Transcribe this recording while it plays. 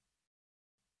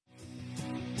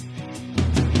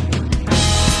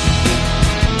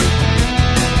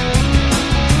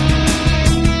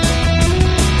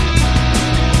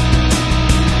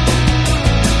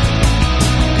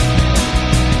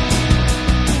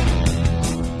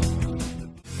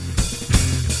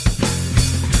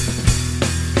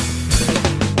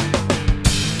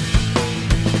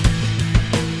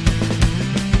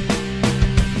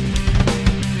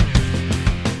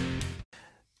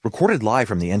Recorded live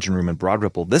from the engine room in Broad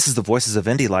Ripple, this is the Voices of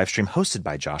Indie livestream hosted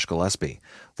by Josh Gillespie.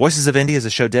 Voices of Indie is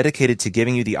a show dedicated to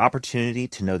giving you the opportunity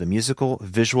to know the musical,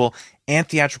 visual, and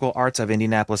theatrical arts of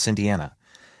Indianapolis, Indiana.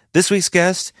 This week's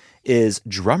guest is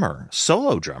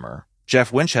solo drummer,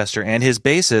 Jeff Winchester, and his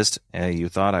bassist, you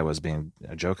thought I was being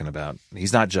joking about,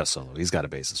 he's not just solo, he's got a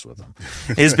bassist with him.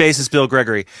 His bassist, Bill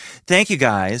Gregory. Thank you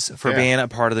guys for being a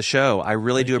part of the show. I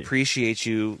really do appreciate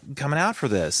you coming out for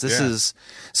this.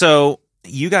 So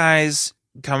you guys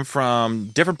come from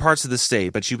different parts of the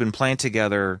state, but you've been playing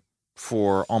together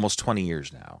for almost 20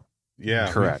 years now.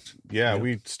 Yeah. Correct.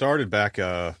 We started back,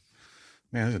 man,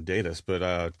 it doesn't date us,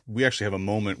 but we actually have a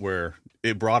moment where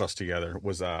it brought us together. It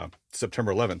was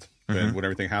September 11th when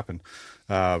everything happened.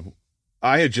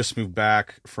 I had just moved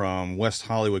back from West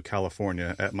Hollywood,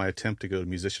 California at my attempt to go to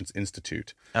Musicians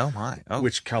Institute. Oh, my. Oh.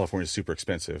 Which California is super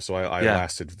expensive. So I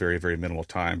lasted very, very minimal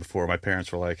time before my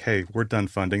parents were like, hey, we're done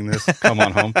funding this. Come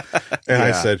on home. And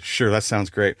I said, sure, that sounds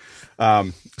great.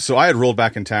 So I had rolled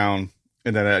back in town,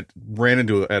 and then I ran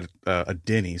into a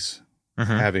Denny's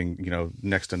having,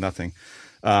 next to nothing.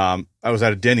 I was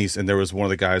at a Denny's, and there was one of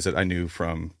the guys that I knew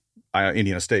from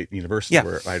Indiana State University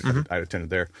where I attended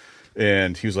there.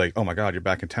 And he was like, oh my God, you're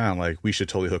back in town. Like, we should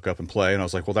totally hook up and play. And I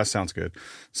was like, well, that sounds good.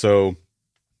 So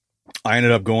I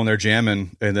ended up going there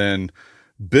jamming. And then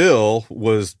Bill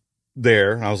was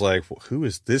there. And I was like, well, who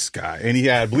is this guy? And he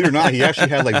had, believe it or not, he actually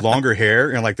had like longer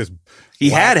hair and like this. He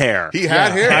had hair. He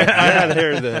had hair. I had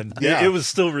hair then. Yeah. It was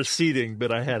still receding,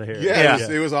 but I had hair. Yeah.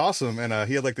 It was awesome. And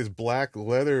he had like this black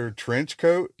leather trench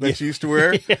coat that he used to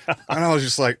wear. And I was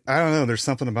just like, I don't know. There's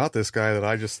something about this guy that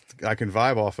I can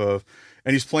vibe off of.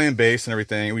 And he's playing bass and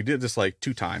everything. And we did this like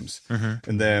 2 times.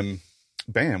 And then,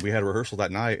 bam, we had a rehearsal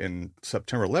that night, and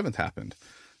September 11th happened.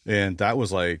 And that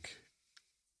was like,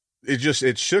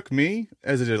 it shook me,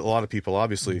 as it did a lot of people,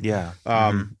 obviously. Yeah.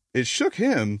 It shook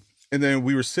him. And then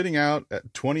we were sitting out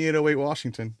at 2808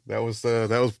 Washington. That was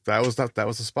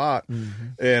the spot.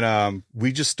 And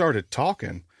we just started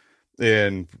talking,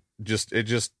 and it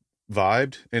just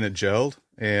vibed and it gelled,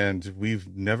 and we've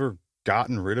never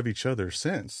gotten rid of each other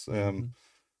since.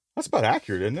 That's about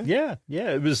accurate, isn't it?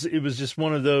 Yeah. It was just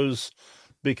one of those,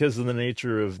 because of the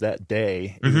nature of that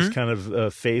day. It was kind of a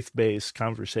faith-based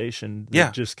conversation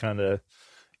that just kind of,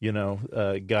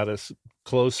 got us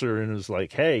closer, and it was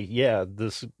like, hey,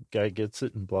 this guy gets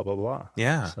it, and blah blah blah.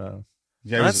 So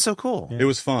that's so cool. It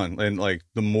was fun, and like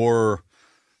the more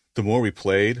we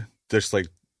played,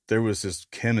 there was this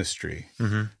chemistry,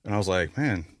 and I was like,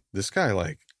 man, this guy,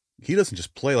 like, he doesn't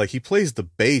just play, like, he plays the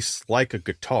bass like a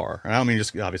guitar. And I don't mean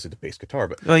just obviously the bass guitar,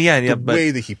 but the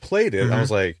way that he played it, I was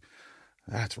like,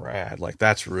 that's rad. Like,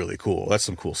 that's really cool. That's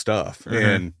some cool stuff.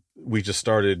 And we just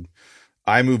started,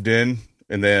 I moved in,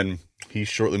 and then he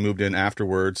shortly moved in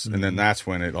afterwards. And then that's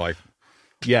when it like.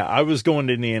 Yeah, I was going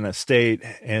to Indiana State,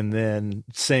 and then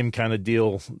same kind of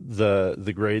deal.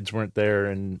 The grades weren't there.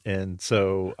 And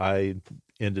so I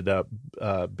ended up,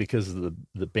 because of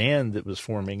the band that was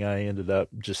forming, I ended up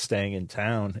just staying in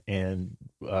town, and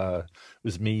it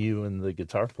was me, you, and the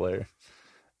guitar player.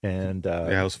 And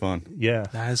it was fun. Yeah,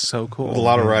 that is so cool. A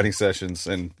lot of writing sessions,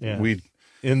 and we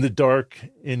in the dark,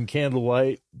 in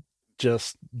candlelight,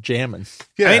 just jamming.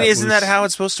 Yeah, I mean, isn't that how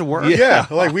it's supposed to work? Yeah,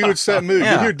 like we would set mood.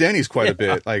 You hear Denny's quite a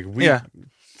bit. Like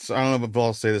so I don't know if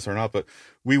I'll say this or not, but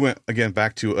we went again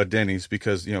back to a Denny's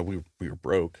because we were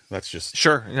broke. That's just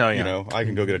sure. I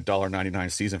can go get a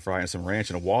 $1.99 seasoned fry and some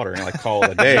ranch and a water and like call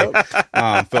it a day.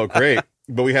 Felt great,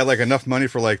 but we had like enough money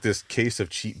for like this case of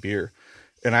cheap beer,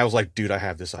 and I was like, dude, I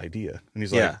have this idea, and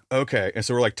he's like, okay, and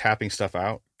so we're like tapping stuff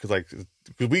out because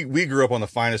we grew up on the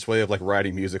finest way of like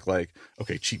writing music, like,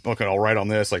 okay, cheap, okay, I'll write on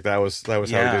this, like that was how we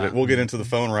did it. We'll get into the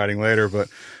phone writing later, but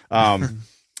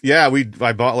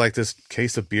I bought like this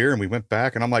case of beer, and we went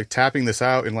back, and I'm like tapping this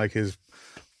out in like his,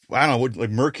 I don't know, what, like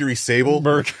Mercury Sable.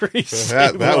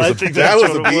 Sable. That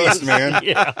was a beast, man.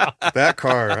 Yeah. That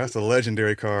car, that's a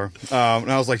legendary car.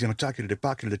 And I was like, and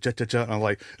I'm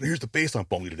like, here's the bass line,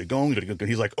 and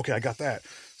he's like, okay, I got that.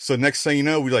 So next thing you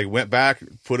know, we like went back,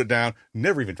 put it down,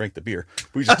 never even drank the beer.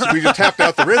 We just tapped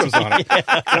out the rhythms on it.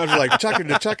 And I was like, chaka,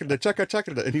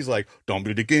 and he's like, don't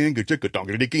get it again, don't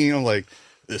get it again. I'm like,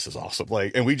 this is awesome.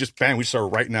 Like, and we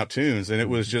started writing out tunes, and it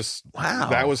was just,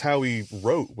 that was how we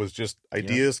wrote, was just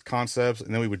ideas, concepts,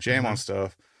 and then we would jam on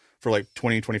stuff for like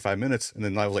 20, 25 minutes. And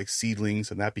then I was like Seedlings,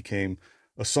 and that became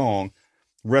a song.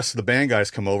 Rest of the band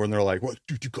guys come over, and they're like, "What,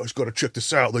 dude, you guys got to check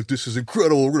this out. Like, this is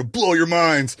incredible. We're going to blow your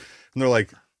minds." And they're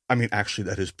like, I mean, actually,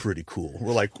 that is pretty cool.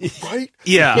 We're like, right?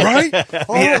 Yeah. Right?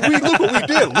 Oh, look what we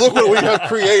did. Look what we have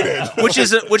created. Which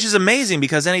is amazing,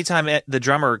 because anytime the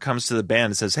drummer comes to the band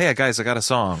and says, "Hey guys, I got a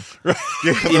song,"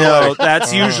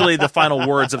 that's usually the final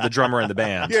words of the drummer in the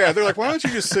band. Yeah, they're like, "Why don't you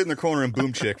just sit in the corner and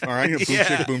boom chick? All right, boom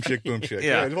chick, boom chick, boom chick.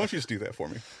 Yeah. Why don't you just do that for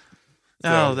me?"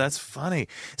 Oh, that's funny.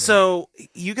 So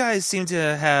you guys seem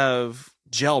to have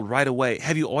gelled right away.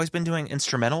 Have you always been doing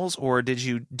instrumentals, or did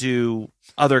you do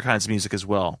other kinds of music as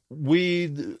well?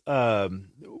 We,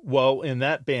 well, in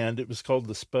that band, it was called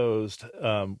Disposed.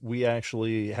 We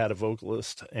actually had a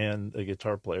vocalist and a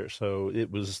guitar player, so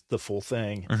it was the full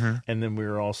thing. Mm-hmm. And then we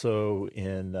were also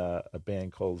in a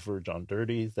band called Verge on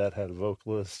Dirty that had a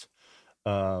vocalist.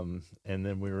 And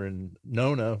then we were in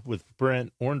Nona with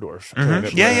Brent Orndorff.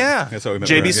 Mm-hmm. Yeah. That's how we met.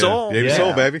 JB Soul. JB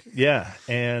Soul, baby. Yeah.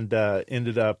 And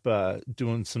ended up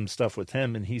doing some stuff with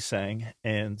him, and he sang.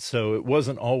 And so it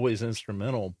wasn't always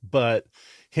instrumental, but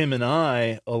him and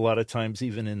I, a lot of times,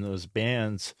 even in those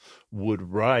bands,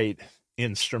 would write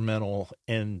instrumental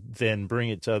and then bring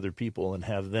it to other people and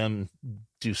have them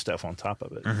do stuff on top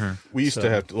of it. Mm-hmm. We used to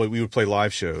have, like, we would play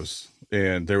live shows,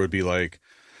 and there would be like,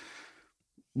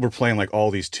 we're playing like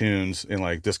all these tunes, and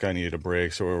like this guy needed a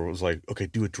break, so it was like, okay,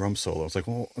 do a drum solo. It's like,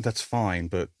 well, that's fine,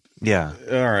 but yeah,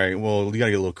 all right, well, you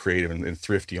gotta get a little creative and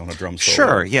thrifty on a drum solo.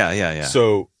 Sure, yeah.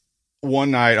 So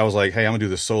one night I was like, hey, I'm gonna do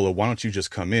this solo. Why don't you just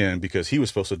come in? Because he was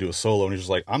supposed to do a solo, and he's just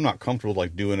like, I'm not comfortable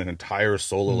like doing an entire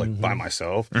solo like by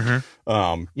myself.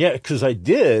 Mm-hmm. Yeah, because I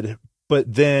did,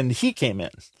 but then he came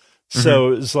in.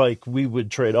 So it was like we would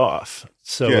trade off.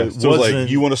 So it was like,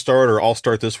 you want to start, or I'll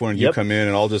start this one, and you come in,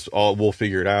 and we'll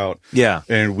figure it out. Yeah.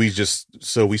 And we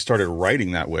started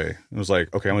writing that way. It was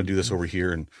like, okay, I'm gonna do this over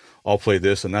here, and I'll play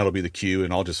this, and that'll be the cue,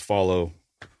 and I'll just follow.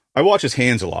 I watch his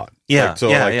hands a lot. Yeah. Like,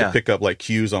 I like to pick up like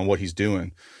cues on what he's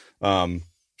doing.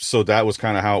 So that was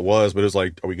kind of how it was, but it was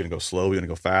like, are we going to go slow? Are we going to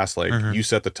go fast? Like, you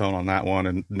set the tone on that one,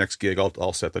 and next gig,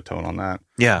 I'll set the tone on that.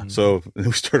 Yeah. So we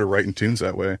started writing tunes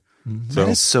that way. So that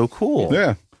is so cool.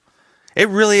 Yeah. It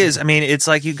really is. I mean, it's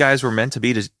like you guys were meant to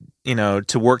be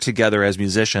to work together as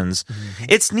musicians. Mm-hmm.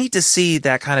 It's neat to see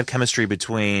that kind of chemistry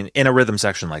in a rhythm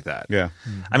section like that. Yeah.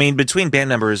 Mm-hmm. I mean, between band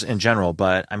members in general,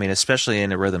 but I mean, especially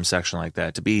in a rhythm section like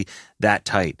that, to be that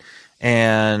tight.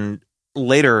 And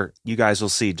later, you guys will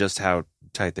see just how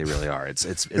tight they really are. It's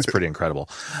pretty incredible.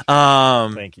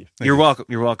 Thank you. You're welcome.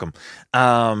 You're welcome.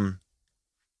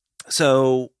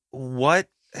 So what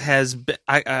has been,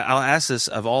 I'll ask this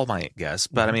of all my guests,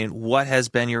 but I mean, what has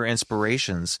been your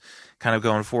inspirations kind of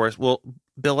going forward? Well,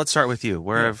 Bill, let's start with you.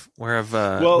 Where have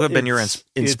been your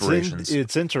inspirations?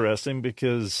 It's interesting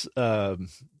because I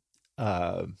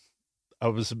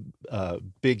was a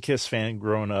big Kiss fan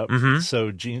growing up,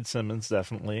 so Gene Simmons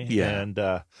definitely, and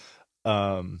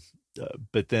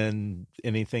but then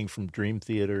anything from Dream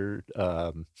Theater,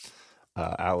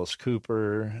 Alice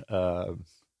Cooper.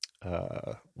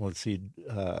 Let's see.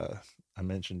 I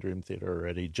mentioned Dream Theater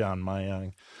already. John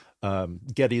Mayung,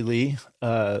 Geddy Lee.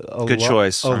 Good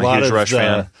choice. I'm a huge Rush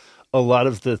fan. A lot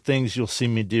of the things you'll see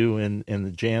me do in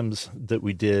the jams that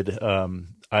we did, I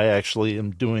actually am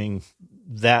doing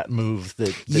that move.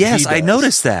 That yes, I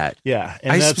noticed that. Yeah,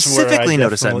 and I that's specifically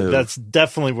noticed that move. That's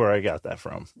definitely where I got that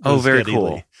from. Oh, very Geddy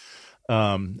cool. Lee.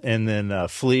 And then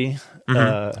Flea.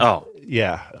 Yes.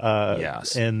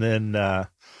 And then.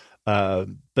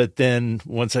 But then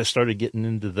once I started getting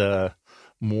into the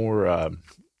more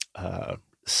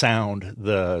sound,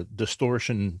 the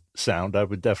distortion sound, I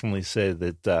would definitely say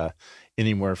that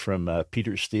anywhere from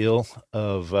Peter Steele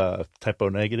of Typo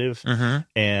Negative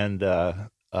and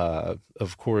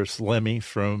of course Lemmy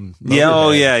from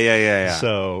Motorhead. Yeah.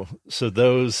 So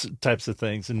those types of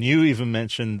things. And you even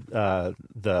mentioned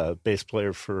the bass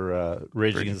player for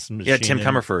Rage Against the Machine, Tim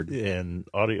Comerford, and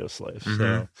Audio Slave.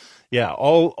 So yeah,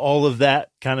 all of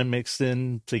that kind of mixed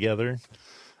in together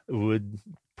would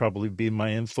probably be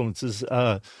my influences.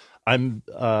 I'm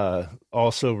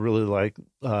also really like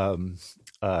John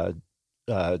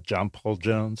Paul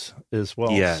Jones as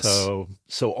well. Yes. So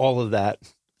all of that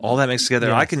mixed together.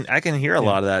 Yeah. I can hear a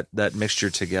lot of that mixture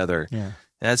together. Yeah.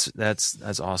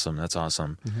 That's awesome. That's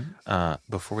awesome.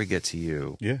 Before we get to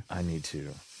you, I need to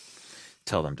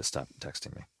tell them to stop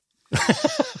texting me.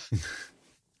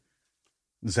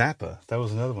 Zappa. That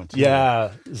was another one too.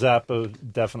 Yeah, Zappa,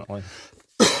 definitely.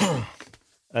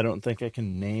 I don't think I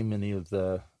can name any of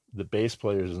the bass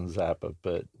players in Zappa,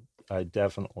 but I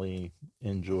definitely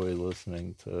enjoy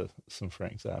listening to some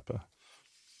Frank Zappa.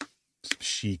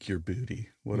 Chic your booty.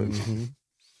 What a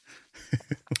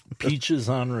Peaches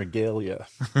on Regalia.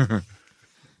 Oh,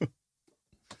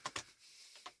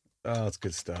 that's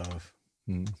good stuff.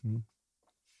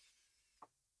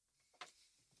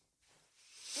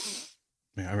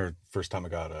 Man, I remember the first time I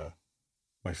got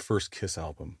my first Kiss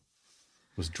album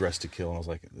was Dressed to Kill, and I was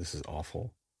like, this is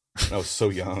awful. And I was so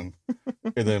young.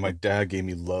 And then my dad gave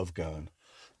me Love Gun.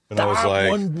 And I was like,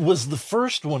 that one was the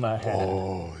first one I had.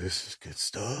 oh, this is good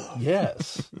stuff.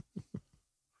 Yes.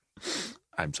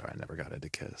 I'm sorry, I never got into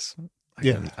Kiss.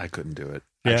 I couldn't do it.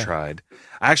 Yeah. I tried.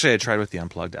 I tried with the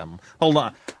Unplugged album. Hold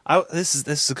on. This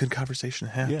is a good conversation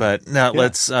to have. Yeah. But no, Yeah.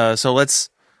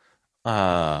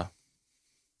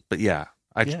 but yeah,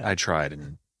 I tried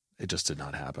and it just did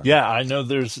not happen. Yeah, I know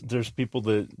there's people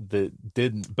that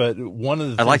didn't, but one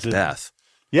of the things I liked Beth.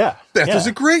 Yeah. Beth is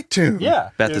a great tune.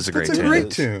 Yeah. Beth is a great That's tune. a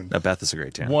great tune. No, Beth is a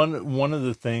great tune. One of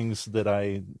the things that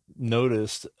I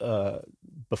noticed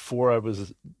before I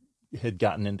had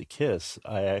gotten into Kiss,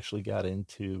 I actually got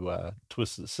into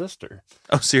Twisted Sister.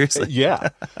 Oh, seriously? Yeah.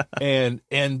 and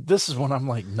this is when I'm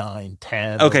like 9,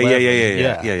 10. Okay,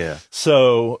 11. yeah.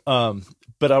 So,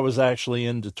 but I was actually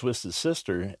into Twisted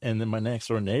Sister, and then my next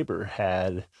door neighbor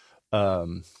had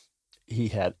he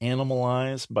had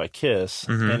Animalize by Kiss,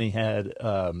 and he had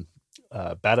Bat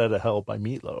Out of Hell by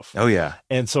Meatloaf. Oh yeah.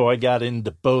 And so I got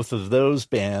into both of those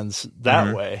bands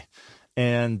that way.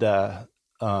 And but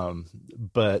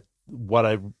what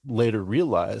I later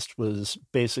realized was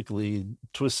basically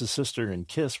Twisted Sister and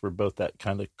Kiss were both that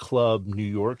kind of club New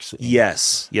York scene.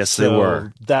 Yes, So they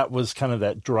were. That was kind of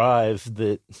that drive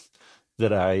that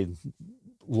I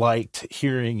liked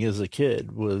hearing as a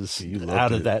kid, was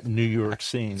out of that New York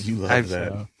scene. You love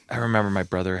that. So, I remember my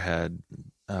brother had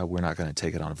We're Not Going to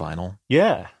Take It on Vinyl.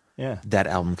 yeah. That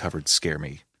album cover would scare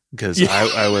me because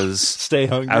I was Stay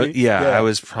Hungry. I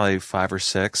was probably 5 or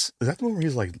 6. Is that the one where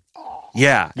he's like,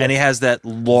 Yeah, and he has that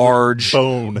large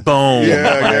Bone.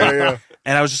 yeah.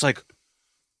 And I was just like,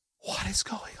 what is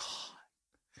going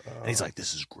on? And he's like,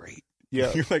 this is great.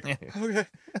 Yeah. You're like, okay,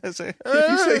 I say,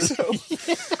 if you say so.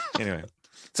 Anyway,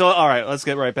 so all right, let's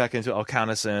get right back into it. I'll count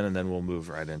us in, and then we'll move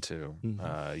right into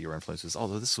your influences.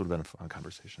 Although this would have been a fun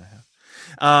conversation to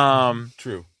have.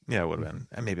 True. Yeah, it would have been.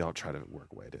 And maybe I'll try to work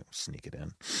a way to sneak it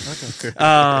in. Okay.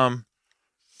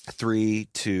 3,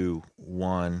 2,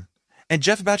 1. And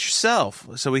Jeff, about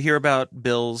yourself. So we hear about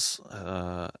Bill's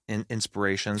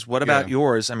inspirations. What about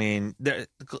yours? I mean, there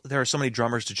are so many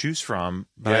drummers to choose from.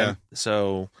 Yeah.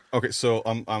 So Okay, so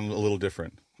I'm a little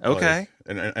different. Okay.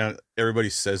 Like, and everybody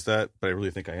says that, but I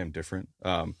really think I am different.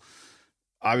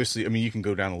 Obviously, I mean, you can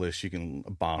go down the list. You can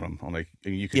bottom.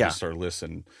 You can just start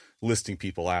listing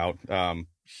people out.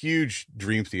 Huge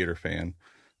Dream Theater fan,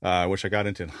 which I got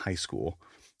into in high school.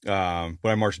 When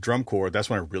I marched drum corps, that's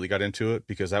when I really got into it,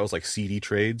 because that was like CD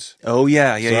trades. Oh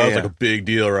yeah, So that was like a big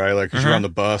deal, right? Like, cause you're on the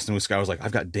bus, and this guy was like,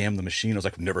 "I've got Damn the Machine." I was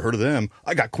like, "I've never heard of them."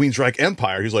 I got Queensryche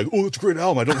Empire. He's like, "Oh, it's a great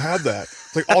album. I don't have that."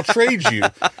 It's like, "I'll trade you."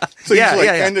 So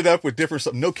ended up with different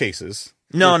stuff. No cases.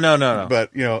 No. But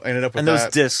ended up with those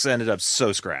discs ended up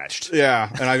so scratched. Yeah,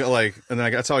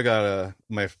 and that's how I got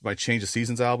my Change of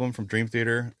Seasons album from Dream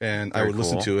Theater, and I would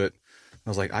listen to it. I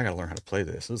was like, I gotta learn how to play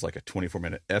this. It was like a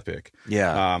 24-minute epic.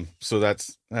 Yeah. So that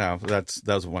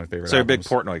was one of my favorite. So you're a big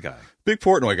albums. Portnoy guy. Big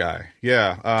Portnoy guy.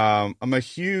 Yeah. I'm a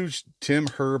huge Tim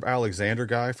Herb Alexander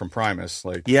guy from Primus.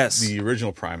 Like, yes, the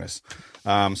original Primus.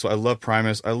 So I love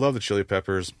Primus. I love the Chili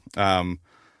Peppers. I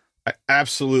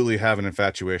absolutely have an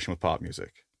infatuation with pop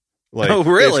music. Like, oh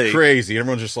really? It's crazy.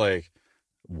 Everyone's just like,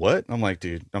 what? I'm like,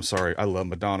 dude, I'm sorry. I love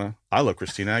Madonna. I love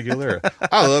Christina Aguilera.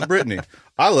 I love Britney.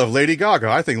 I love Lady Gaga.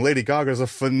 I think Lady Gaga is a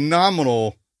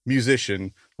phenomenal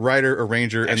musician, writer,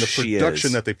 arranger, and the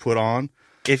production that they put on.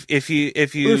 If you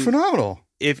they're phenomenal.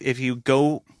 If you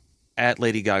go at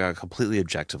Lady Gaga completely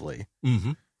objectively,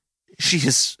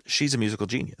 she's a musical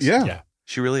genius. Yeah.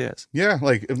 She really is. Yeah,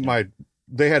 like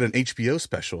they had an HBO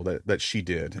special that she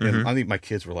did, and I think my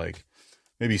kids were like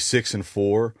maybe 6 and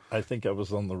 4. I think I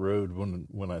was on the road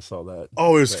when I saw that.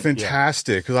 Oh, it was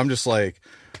fantastic, because I'm just like,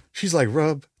 she's like,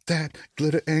 rub that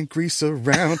glitter and grease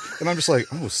around, and I'm just like,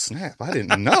 oh snap, I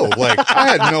didn't know. Like, I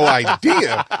had no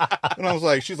idea. And I was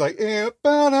like, she's like, and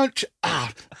then she's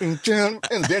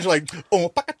like,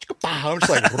 oh, I'm just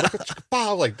like,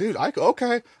 dude,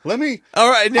 okay, let me.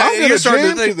 All right, now I'm gonna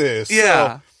jam to this.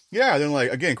 Yeah. So, yeah. Then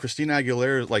like again, Christina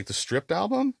Aguilera, like the Stripped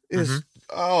album is,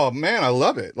 oh man, I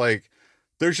love it. Like,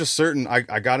 there's just certain, I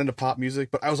got into pop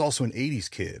music, but I was also an 80s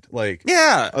kid. Like,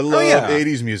 yeah, I love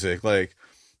 80s music. Like,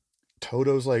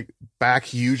 Toto's like back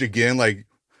huge again. Like,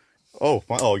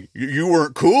 you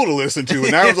weren't cool to listen to,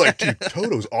 and now I was like, dude,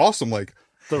 Toto's awesome. Like,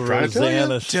 the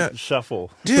Rosanna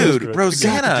shuffle, dude.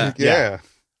 Rosanna, yeah.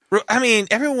 I mean,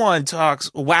 everyone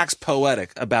talks wax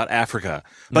poetic about Africa,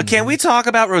 but can we talk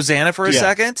about Rosanna for a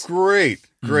second? Great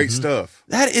stuff.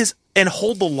 That is, and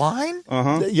Hold the Line.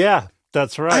 Yeah,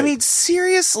 that's right. I mean,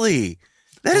 seriously.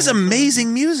 That is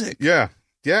amazing music. Yeah.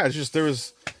 Yeah. It's just, there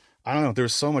was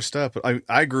so much stuff. But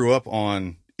I grew up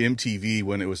on MTV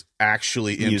when it was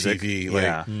actually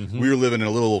MTV. Music. We were living in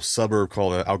a little suburb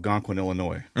called Algonquin,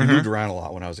 Illinois. We moved around a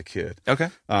lot when I was a kid. Okay.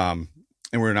 And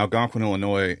we're in Algonquin,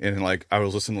 Illinois, and like I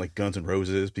was listening to like Guns N'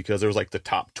 Roses because there was like the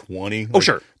top 20. Oh,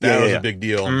 sure. That was a big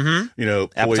deal. You know,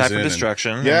 Appetite for Poison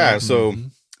Destruction. So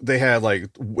they had like,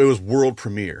 it was world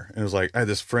premiere. And it was like, I had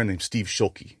this friend named Steve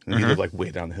Schulke, and he lived like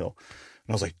way down the hill. And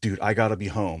I was like, dude, I got to be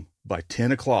home by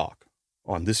 10 o'clock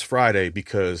on this Friday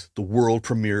because the world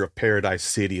premiere of Paradise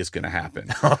City is going to happen.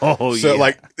 So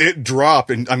like it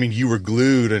dropped, and I mean, you were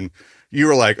glued, and you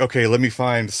were like, okay, let me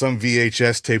find some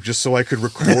VHS tape just so I could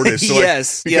record it. So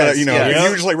because, you know, you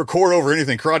were just like record over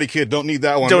anything. Karate Kid, don't need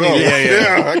that one.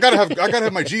 I gotta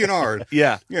have my GNR.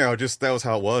 Yeah. You know, just that was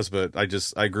how it was. But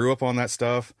I grew up on that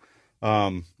stuff.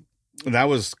 And that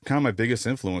was kind of my biggest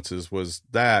influences was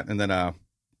that. And then,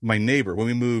 my neighbor, when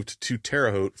we moved to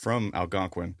Terre Haute from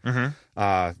Algonquin,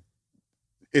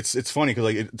 it's funny because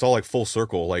like it's all like full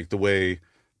circle, like the way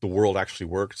the world actually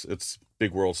works. It's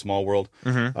big world, small world.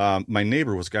 My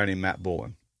neighbor was a guy named Matt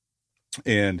Bullen,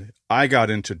 and I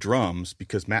got into drums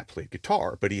because Matt played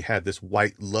guitar, but he had this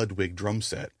white Ludwig drum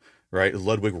set, right?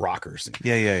 Ludwig rockers.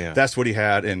 Yeah. That's what he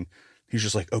had, and he's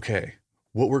just like, okay,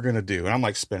 what we're gonna do? And I'm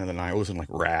like spending the night listening like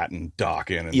Rat and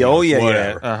Dokken and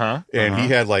whatever. And he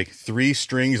had like 3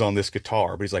 strings on this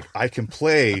guitar, but he's like, I can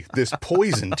play this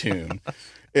Poison tune.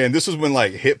 And this was when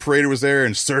like Hit Parader was there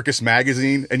and Circus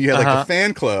Magazine, and you had like a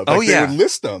fan club. Like, they would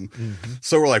list them.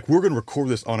 So we're like, we're going to record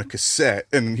this on a cassette.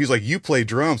 And he's like, you play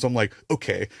drums. I'm like,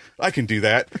 okay, I can do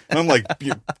that. And I'm like,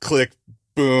 click,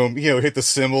 boom, you know, hit the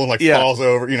cymbal and like falls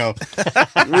over, you know.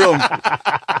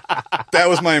 That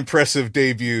was my impressive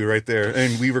debut right there.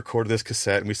 And we recorded this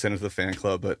cassette and we sent it to the fan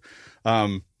club. But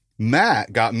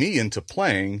Matt got me into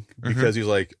playing because he was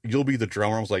like, you'll be the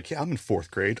drummer. I was like, yeah, I'm in 4th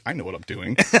grade. I know what I'm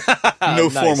doing. No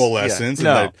formal lessons.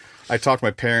 Yeah. And I talked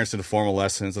my parents into formal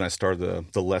lessons, and I started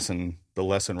the lesson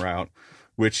route,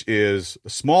 which is a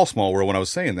small world. When I was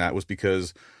saying that was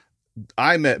because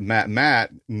I met Matt.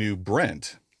 Matt knew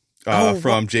Brent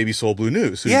from JB Soul Blue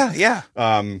News.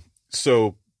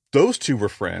 So those two were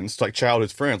friends, like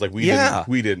childhood friends. Like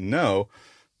we didn't know.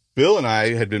 Bill and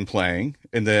I had been playing,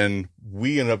 and then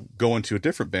we ended up going to a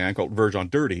different band called Verge on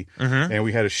Dirty, and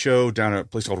we had a show down at a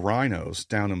place called Rhinos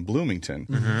down in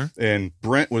Bloomington, and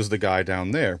Brent was the guy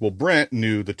down there. Well, Brent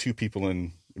knew the 2 people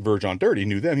in Verge on Dirty,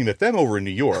 knew them. He met them over in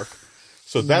New York.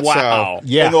 So that's how.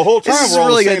 Yeah. And the whole time this we're all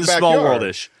really in the same small backyard.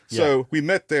 worldish. So we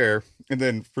met there. And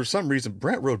then for some reason,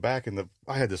 Brent rode back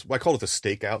I had this, I called it the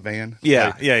stakeout van.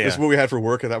 Yeah. This is what we had for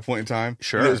work at that point in time.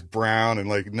 Sure. And it was brown and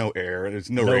like no air and it's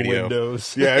no radio.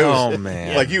 Windows. Yeah. It was,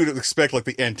 man. Like you would expect like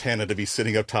the antenna to be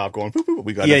sitting up top going, boop, boop,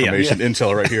 we got information,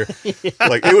 intel right here.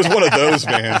 Like it was one of those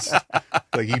vans.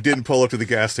 Like you didn't pull up to the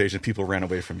gas station, people ran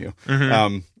away from you.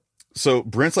 So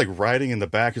Brent's like riding in the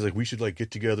back. He's like, we should like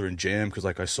get together and jam because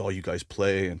like I saw you guys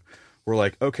play. And we're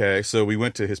like, okay. So we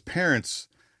went to his parents'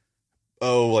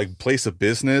 like place of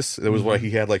business. That was why he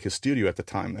had like his studio at the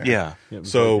time there. Yeah,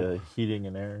 so like, heating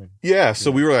and air. Yeah. So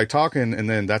we were like talking, and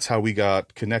then that's how we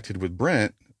got connected with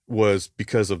Brent was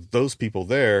because of those people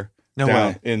there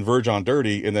down in Verge on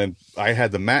Dirty. And then I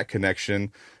had the Matt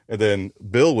connection, and then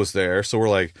Bill was there. So we're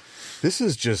like, this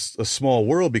is just a small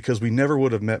world because we never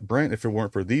would have met Brent if it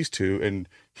weren't for these 2. And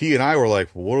he and I were like,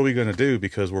 well, what are we going to do?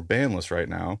 Because we're bandless right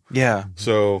now. Yeah.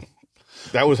 So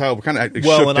that was how kind of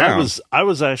well, shook and down. I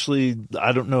was actually,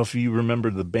 I don't know if you remember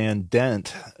the band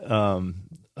Dent.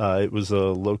 It was a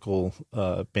local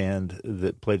band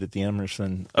that played at the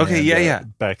Emerson. Okay,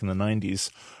 back in the 90s,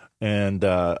 and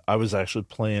I was actually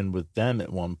playing with them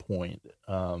at one point,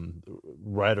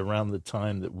 right around the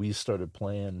time that we started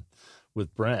playing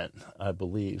with Brent, I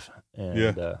believe.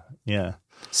 And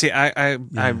See,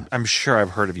 I'm sure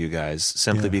I've heard of you guys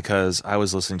simply because I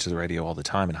was listening to the radio all the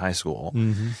time in high school,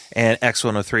 and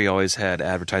X103 always had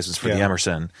advertisements for the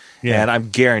Emerson, and I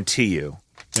guarantee you,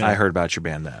 I heard about your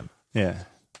band then. Yeah.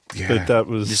 But that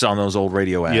was just on those old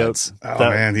radio ads. Oh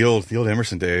man, the old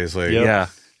Emerson days. Like,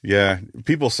 yeah.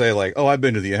 People say like, "Oh, I've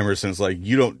been to the Emersons." Like,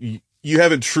 you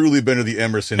haven't truly been to the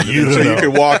Emerson. You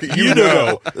can walk. You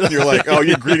know. You're like, oh,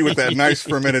 you're greeted with that nice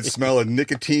fermented smell of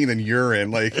nicotine and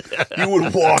urine. Like you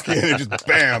would walk in and just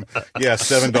bam, yeah,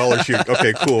 $7 shoot.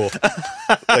 Okay, cool.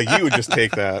 Like you would just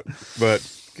take that. But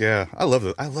yeah, I love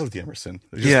the Emerson.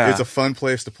 It's a fun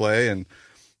place to play, and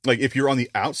like if you're on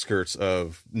the outskirts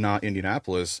of not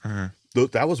Indianapolis.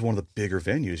 That was one of the bigger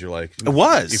venues. You're like, it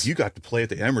was. If you got to play at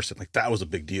the Emerson, like that was a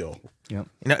big deal. Yeah.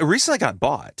 Now, it recently got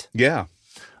bought. Yeah.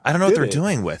 I don't know what they're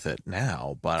doing with it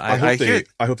now, but I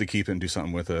hope they keep it and do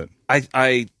something with it.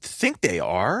 I think they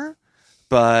are,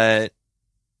 but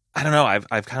I don't know.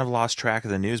 I've kind of lost track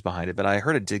of the news behind it, but I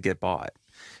heard it did get bought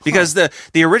because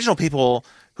the original people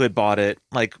who had bought it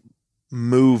like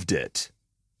moved it,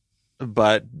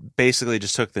 but basically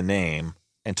just took the name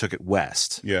and took it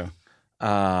west. Yeah.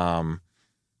 But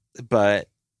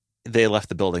they left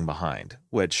the building behind,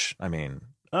 which I mean,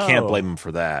 can't blame them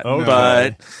for that. Okay.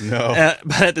 But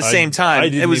but at the same time, I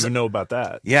didn't even know about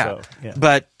that. Yeah. So, yeah.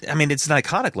 But I mean, it's an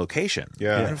iconic location.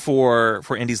 Yeah. For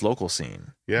Indy's local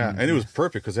scene. Yeah, and it was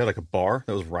perfect because they had like a bar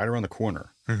that was right around the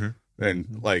corner, and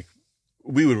like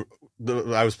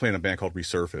I was playing a band called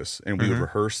Resurface, and we would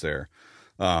rehearse there,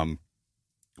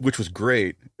 which was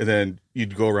great. And then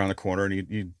you'd go around the corner and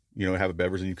you'd have a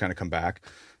beverage and you kind of come back.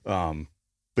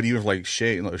 But even like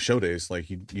show days, like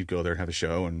you'd go there and have a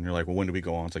show, and you're like, well, when do we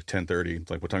go on? It's like 10:30.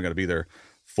 It's like, what time got to be there?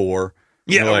 4.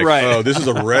 Yeah, like, right. Oh, this is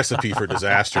a recipe for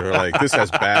disaster. Like this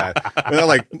has bad. And then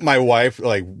like my wife,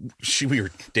 like we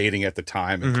were dating at the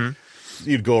time, and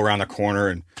you'd go around the corner,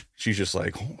 and she's just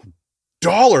like,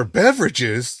 $1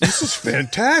 beverages. This is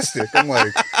fantastic. I'm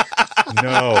like,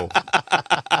 no,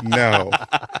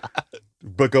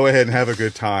 but go ahead and have a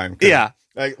good time. Yeah.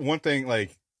 Like one thing,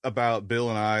 like about Bill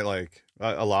and I, like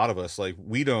a lot of us, like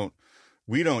we don't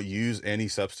use any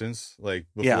substance like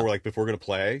before we're gonna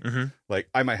play. Like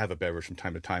I might have a beverage from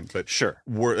time to time, but sure,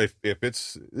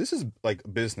 this is like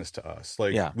business to us.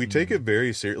 Like we take it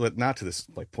very seriously, not to this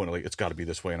like point of like it's got to be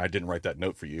this way, and I didn't write that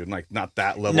note for you, and like not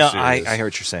that level. No, serious. I hear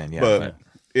what you're saying. Yeah, but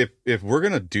if we're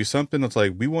gonna do something, that's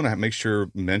like we want to make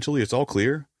sure mentally it's all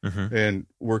clear, and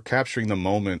we're capturing the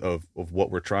moment of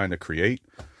what we're trying to create.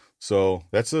 So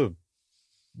that's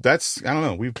I don't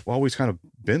know. We've always kind of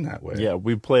been that way. Yeah,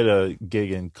 we played a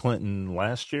gig in Clinton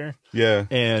last year. Yeah,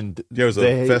 and it was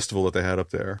a festival that they had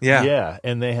up there. Yeah,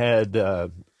 and they had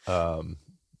a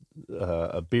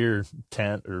beer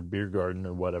tent or beer garden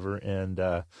or whatever, and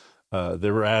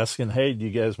they were asking, "Hey, do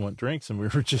you guys want drinks?" And we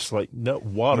were just like, "No,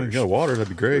 water. Yeah, water. That'd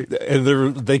be great."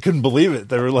 And they couldn't believe it.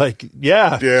 They were like,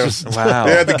 "Yeah, wow,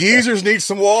 yeah, the geezers need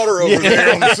some water over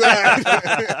there on the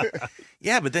side."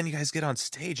 Yeah, but then you guys get on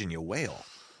stage and you wail.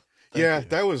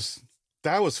 That was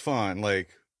fun. Like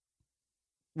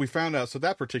we found out, so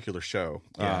that particular show,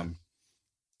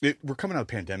 we're coming out of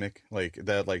the pandemic, like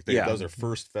that, like that was their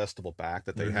first festival back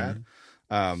that they had.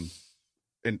 And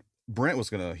Brent was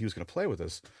gonna play with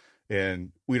us,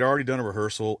 and we'd already done a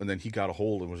rehearsal, and then he got a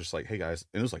hold and was just like, "Hey guys,"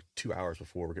 and it was like 2 hours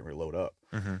before we're getting ready to load up.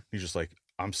 He's just like,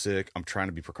 "I'm sick. I'm trying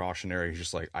to be precautionary." He's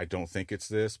just like, "I don't think it's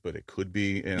this, but it could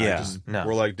be." And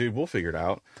we're like, "Dude, we'll figure it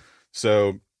out."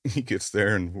 So he gets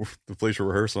there, and the place we're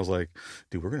rehearsing, I was like,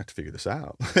 "Dude, we're gonna have to figure this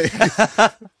out."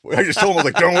 I just told him, I was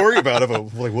like, "Don't worry about it."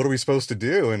 But like, what are we supposed to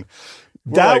do? And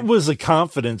that was a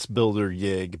confidence builder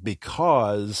gig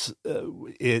because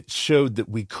it showed that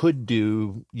we could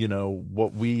do,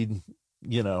 what we,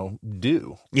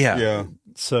 do. Yeah.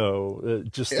 So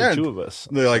just the two of us.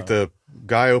 The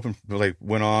guy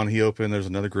went on. He opened. There's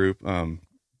another group.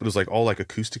 But it was like all like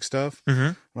acoustic stuff.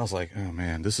 And I was like, oh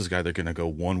man, this is either going to go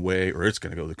one way or it's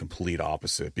going to go the complete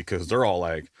opposite, because they're all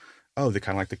like, oh, they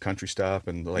kind of like the country stuff,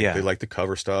 and like they like the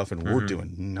cover stuff, and we're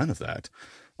doing none of that.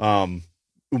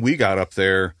 We got up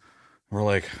there, we're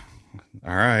like,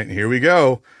 all right, here we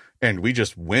go. And we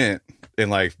just went,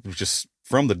 and like just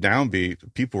from the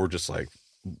downbeat, people were just like,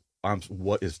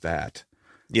 what is that?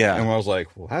 Yeah. And I was like,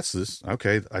 well, that's this.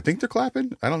 Okay. I think they're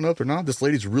clapping. I don't know if they're not. This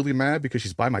lady's really mad because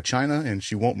she's by my china and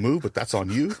she won't move, but that's on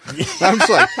you. I'm just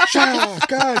like, oh,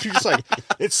 God. She's just like,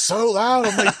 it's so loud.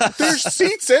 I'm like, there's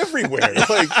seats everywhere.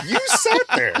 Like, you sat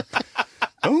there.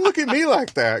 Don't look at me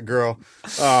like that, girl.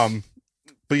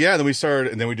 But yeah, then we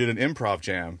started, and then we did an improv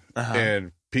jam.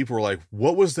 And people were like,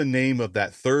 what was the name of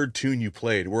that third tune you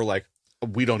played? We're like,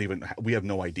 we have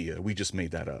no idea. We just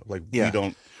made that up. Like, we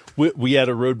don't. We had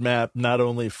a roadmap not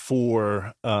only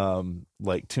for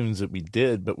like tunes that we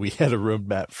did, but we had a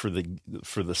roadmap for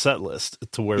the set list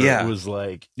to where it was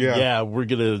like, we're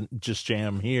gonna just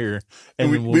jam here,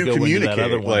 and then we'll go into that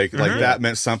other one. Like that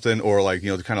meant something, or like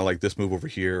kind of like this move over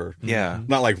here. Or,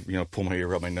 not like pull my ear,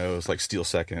 rub my nose, like steal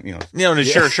second.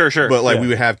 Sure. But like we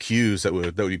would have cues that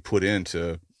would be put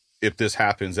into, if this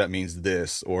happens, that means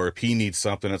this, or if he needs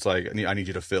something, it's like I need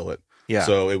you to fill it. Yeah.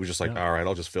 So it was just like, all right,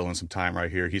 I'll just fill in some time right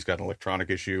here. He's got an electronic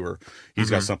issue, or he's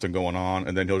got something going on,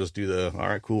 and then he'll just do all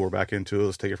right, cool, we're back into it.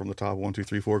 Let's take it from the top. 1, 2,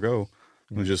 3, 4, go,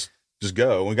 and just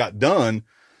go. And we got done,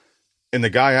 and the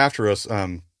guy after us,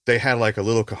 they had like a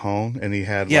little cajon, and he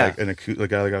had like the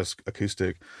guy that got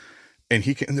acoustic, and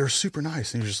and they're super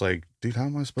nice. And he was just like, dude, how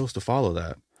am I supposed to follow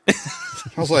that?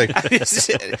 I was like,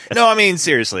 no, I mean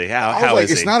seriously, how like,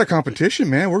 is it's he? not a competition,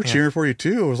 man. We're cheering for you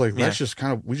too. I was like, that's just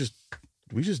kind of we just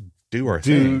do our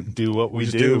thing. Do what we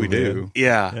just do. what we do.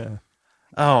 Yeah. Yeah.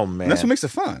 Oh man, And that's what makes it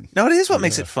fun. no, it is what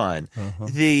makes it fun. Uh-huh.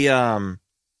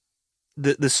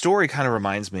 The story kind of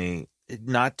reminds me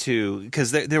not to,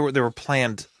 because there were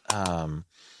planned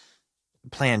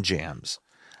jams,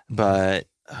 but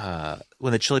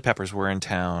when the Chili Peppers were in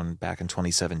town back in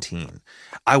 2017,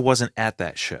 I wasn't at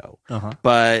that show. Uh-huh.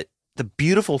 But the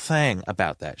beautiful thing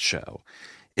about that show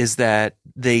is that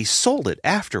they sold it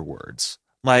afterwards.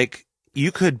 Like,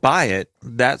 you could buy it,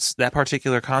 that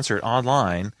particular concert,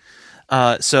 online.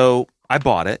 So I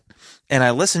bought it and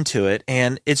I listened to it,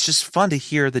 and it's just fun to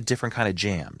hear the different kind of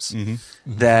jams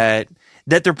that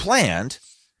they're planned,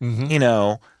 you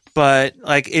know, but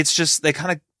like, it's just,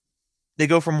 they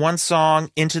go from one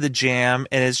song into the jam,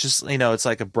 and it's just, you know, it's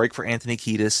like a break for Anthony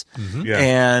Kiedis,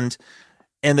 and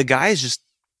the guys just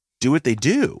do what they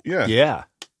do. Yeah.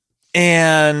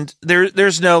 And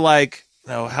there's no like,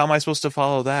 no, how am I supposed to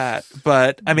follow that?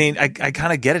 But I mean, I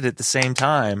kind of get it at the same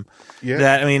time. Yeah.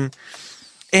 That, I mean,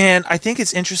 and I think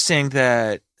it's interesting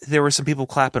that there were some people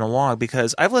clapping along,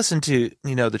 because I've listened to,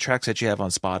 you know, the tracks that you have on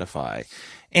Spotify,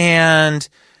 and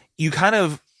you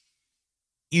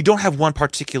don't have one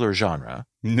particular genre.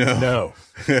 No.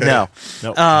 No.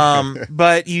 No.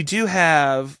 But you do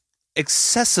have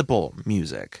accessible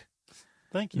music.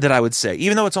 Thank you. That I would say,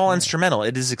 even though it's all instrumental,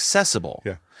 it is accessible.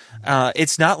 Yeah.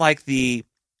 It's not like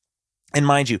and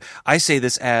mind you, I say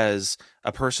this as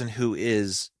a person who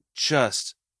is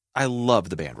just, I love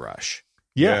the band Rush.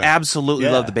 Yeah. Absolutely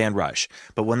Yeah. love the band Rush.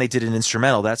 But when they did an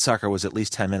instrumental, that sucker was at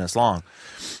least 10 minutes long.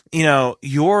 You know,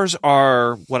 yours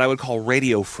are what I would call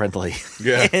radio friendly.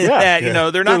 Yeah. In that, you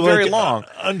know, they're not very long.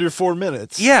 Under 4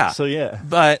 minutes. Yeah. So, yeah.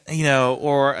 But, you know,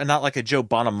 or not like a Joe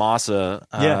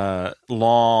Bonamassa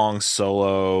long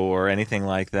solo or anything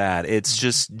like that. It's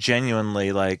just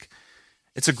genuinely like,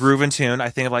 it's a grooving tune.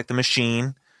 I think of like The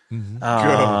Machine,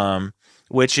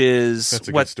 which is... That's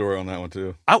a good story on that one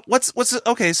too.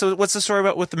 Okay, so what's the story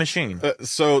about with The Machine?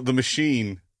 So The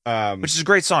Machine... which is a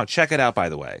great song. Check it out, by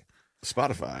the way.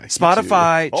 Spotify.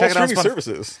 YouTube. All Check it out on streaming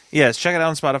services. Yes, check it out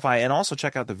on Spotify, and also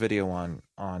check out the video on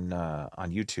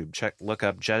YouTube. Look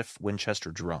up Jeff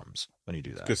Winchester drums when you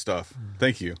do that. Good stuff.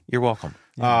 Thank you. You're welcome.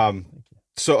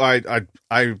 So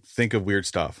I think of weird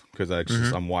stuff because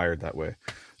I'm wired that way.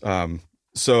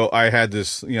 So I had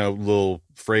this, you know, little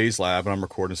phrase lab, and I'm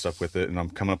recording stuff with it, and I'm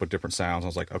coming up with different sounds. I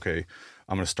was like, okay,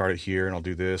 I'm going to start it here, and I'll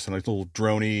do this, and like a little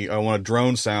droney. I want a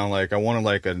drone sound, like I wanted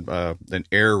like an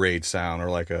air raid sound or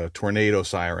like a tornado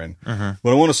siren,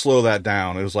 but I want to slow that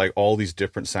down. It was like all these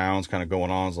different sounds kind of going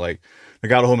on. It's like I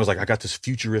got home, I was like, I got this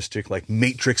futuristic like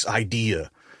Matrix idea, and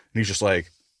he's just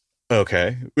like,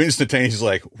 okay, instantaneously, he's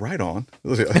like, right on.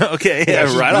 Okay,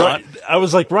 yeah, right on. I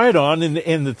was like, right on.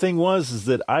 And the thing is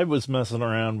that I was messing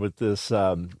around with this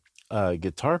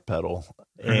guitar pedal.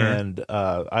 And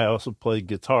I also played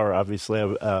guitar. Obviously,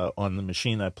 on The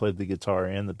Machine, I played the guitar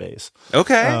and the bass.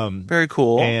 Okay, very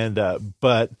cool. And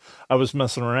but I was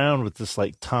messing around with this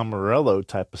like Tom Morello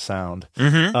type of sound.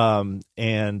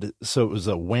 And so it was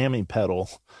a whammy pedal.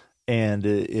 And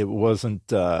it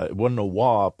wasn't a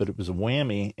wah, but it was a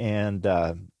whammy. And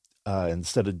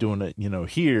instead of doing it, you know,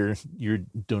 here, you're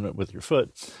doing it with your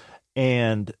foot.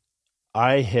 And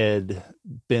I had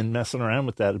been messing around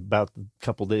with that about a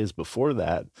couple days before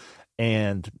that,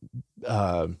 and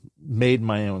made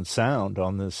my own sound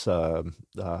on this. I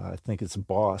think it's a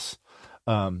Boss.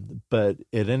 But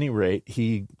at any rate,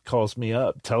 he calls me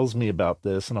up, tells me about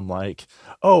this, and I'm like,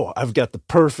 "Oh, I've got the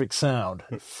perfect sound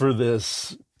for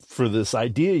this." For this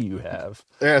idea you have.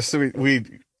 Yeah, so we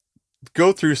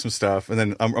go through some stuff, and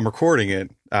then I'm recording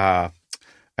it at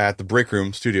the Break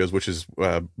Room Studios, which is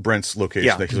Brent's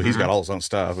location. Yeah. So he's got all his own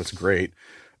stuff. It's great.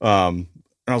 And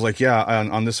I was like, yeah,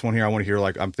 on this one here, I want to hear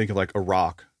like, I'm thinking like a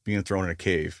rock being thrown in a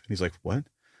cave. And he's like, what?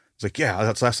 He's like, yeah,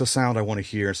 that's the sound I want to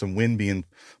hear. Some wind being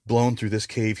blown through this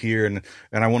cave here, and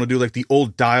I want to do like the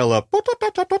old dial up.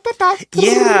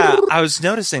 Yeah, I was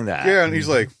noticing that. Yeah, and he's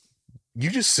like, you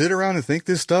just sit around and think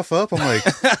this stuff up? I'm like,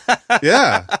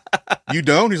 yeah. You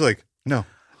don't? He's like, no.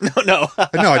 No, no,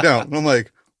 I don't. And I'm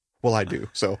like, well, I do.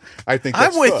 So I think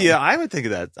that's I'm with fun. you. I would think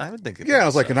of that. I would think of that. Yeah, I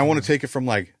was like, and I want to take it from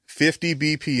like 50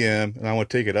 BPM, and I want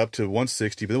to take it up to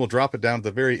 160, but then we'll drop it down at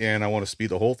the very end. I want to speed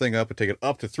the whole thing up and take it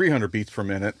up to 300 beats per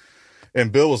minute.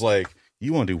 And Bill was like,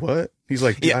 you want to do what? He's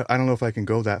like, yeah. I don't know if I can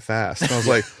go that fast. And I was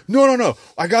like, no.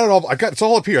 I got it all. It's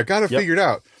all up here. I got it figured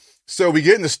out. So we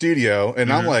get in the studio,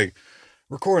 and I'm like,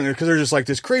 recording it because there's just like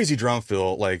this crazy drum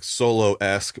fill, like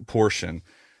solo-esque portion,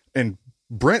 and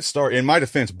Brent started, in my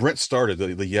defense, Brent started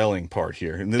the yelling part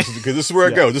here. And this is because this is where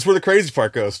it goes. This is where the crazy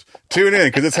part goes. Tune in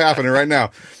because it's happening right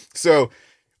now. So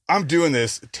I'm doing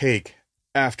this take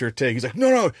after take. He's like,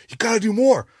 no, you got to do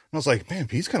more. And I was like, man,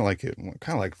 he's kind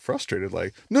of like frustrated.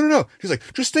 Like, no. He's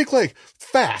like, just think like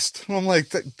fast. And I'm like,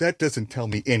 that doesn't tell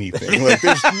me anything. Like,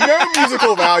 there's no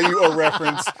musical value or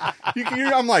reference.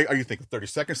 I'm like, are you thinking 30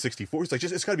 seconds, 64? He's like,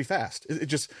 it's got to be fast. It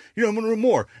just, I'm going to do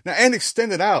more now and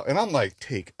extend it out. And I'm like,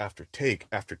 take after take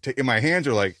after take. And my hands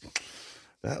are like,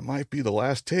 that might be the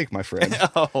last take, my friend.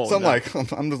 So I'm like,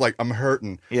 I'm just like, I'm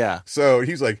hurting. Yeah. So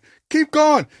he's like, keep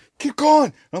going.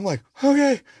 And I'm like,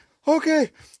 okay.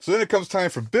 So then it comes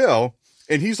time for Bill,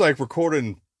 and he's like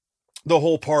recording the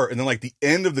whole part, and then like the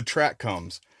end of the track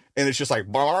comes, and it's just like,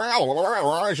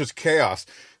 it's just chaos.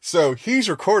 So he's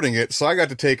recording it, so I got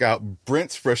to take out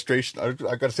Brent's frustration. I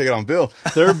got to take it on Bill.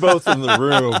 They're both in the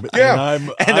room. Yeah.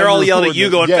 And they're all yelling at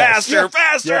you going, faster.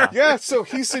 Yeah. So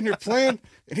he's sitting here playing,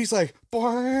 and he's like, boy,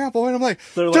 and I'm like,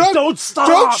 don't stop.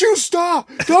 Don't you stop.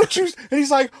 Don't you. And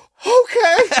he's like,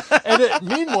 okay. And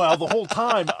meanwhile, the whole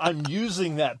time, I'm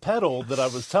using that pedal that I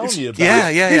was telling you about.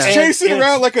 Yeah. He's chasing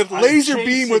around like a laser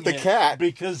beam with the cat.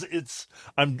 Because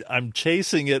I'm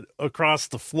chasing it across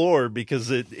the floor because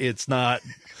it's not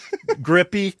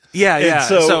grippy. Yeah. And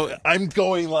so I'm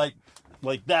going like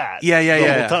that. Yeah.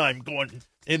 The whole time going.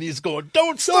 And he's going,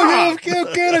 don't stop! Don't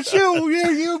get it,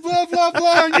 you, blah, blah,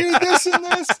 blah, and you this and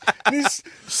this. And he's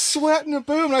sweating and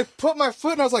boom. And I put my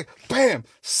foot and I was like, bam,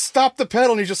 stop the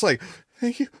pedal. And he's just like,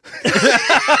 thank you.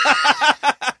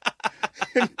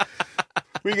 And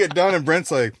we get done and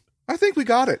Brent's like, I think we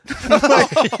got it. I'm like,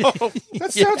 that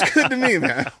sounds good to me,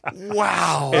 man.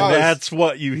 Wow. And that's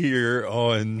what you hear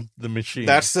on the machine.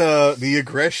 That's the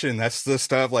aggression. That's the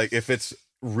stuff. Like, if it's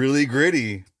really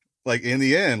gritty, like in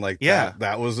the end, like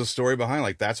that was the story behind.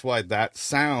 Like, that's why that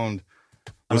sound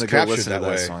was captured that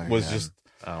way. Was just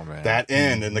that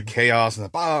end and the chaos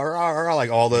and the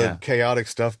like all the chaotic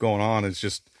stuff going on. It's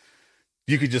just,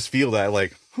 you could just feel that.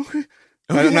 Like, okay.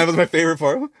 That was my favorite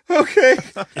part. Okay.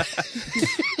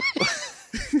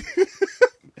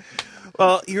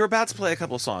 Well, you're about to play a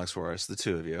couple songs for us, the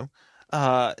two of you.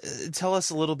 Tell us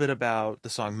a little bit about the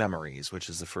song Memories, which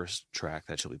is the first track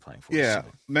that you'll be playing for us. Yeah,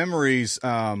 Memories.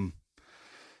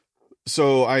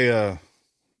 So I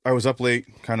was up late,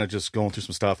 kind of just going through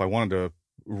some stuff. I wanted to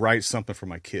write something for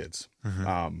my kids.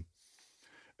 And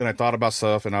I thought about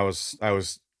stuff, and I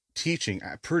was teaching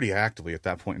pretty actively at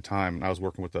that point in time. And I was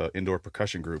working with an indoor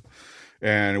percussion group,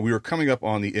 and we were coming up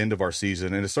on the end of our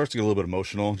season, and it starts to get a little bit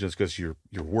emotional just because you're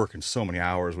working so many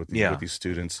hours with these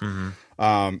students.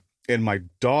 And my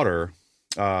daughter,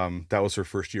 that was her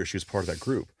first year. She was part of that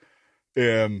group.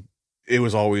 It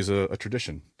was always a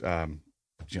tradition. I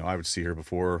would see her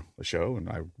before a show,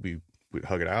 and we'd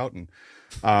hug it out, and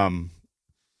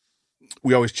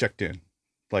we always checked in.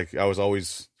 Like, I was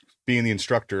always being the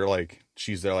instructor. Like,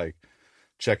 she's there, like,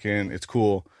 check in. It's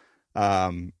cool.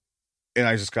 And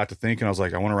I just got to thinking. I was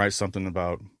like, I want to write something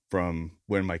about from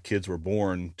when my kids were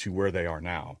born to where they are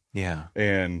now. Yeah.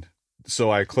 And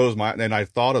so I closed and I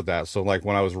thought of that. So, like,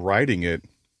 when I was writing it,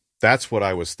 that's what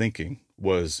I was thinking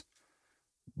was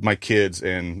my kids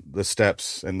and the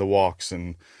steps and the walks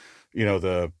and,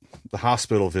 the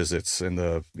hospital visits and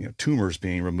the tumors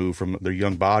being removed from their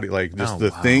young body, like just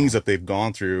things that they've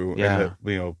gone through and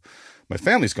that, my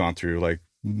family's gone through. Like,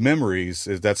 Memories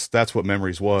that's what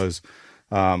Memories was.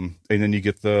 And then you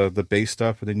get the bass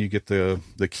stuff, and then you get the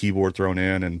keyboard thrown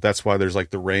in, and that's why there's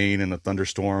like the rain and the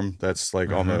thunderstorm that's like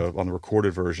on the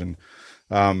recorded version.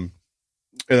 And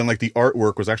then like the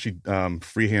artwork was actually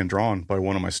freehand drawn by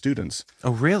one of my students.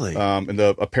 Oh, really? And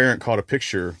a parent caught a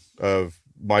picture of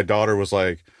my daughter. Was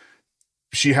like,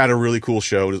 she had a really cool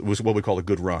show. It was what we call a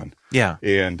good run. Yeah.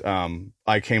 And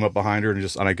I came up behind her and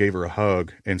I gave her a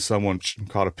hug, and someone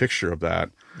caught a picture of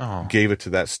that, gave it to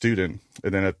that student,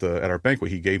 and then at our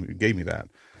banquet he gave me that,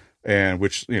 and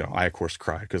which I of course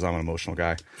cried because I'm an emotional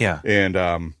guy. Yeah. And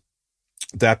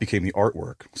that became the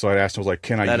artwork. So I asked him, I was like,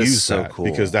 can I use that? Cool.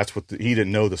 Because that's what he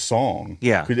didn't know the song.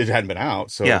 Yeah. It hadn't been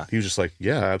out. So he was just like,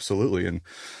 yeah, absolutely. And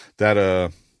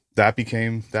that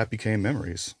became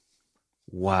Memories.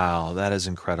 Wow, that is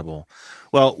incredible.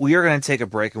 Well, we are going to take a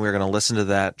break, and we're going to listen to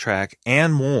that track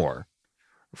and more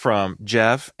from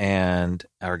Jeff and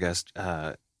our guest.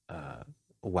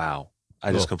 Wow.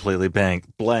 I just completely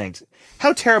blanked.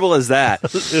 How terrible is that?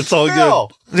 It's all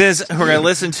Bill! good. We're going to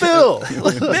listen to Bill.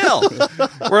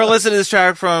 We're going to listen to this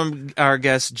track from our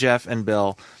guests Jeff and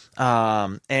Bill.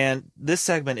 And this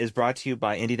segment is brought to you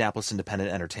by Indianapolis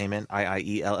Independent Entertainment.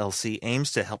 IIE LLC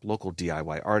aims to help local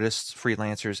DIY artists,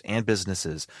 freelancers, and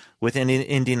businesses within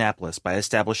Indianapolis by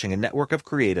establishing a network of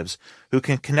creatives who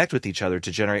can connect with each other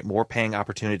to generate more paying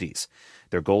opportunities.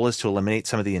 Their goal is to eliminate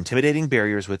some of the intimidating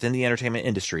barriers within the entertainment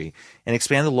industry and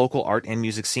expand the local art and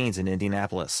music scenes in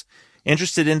Indianapolis.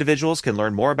 Interested individuals can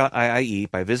learn more about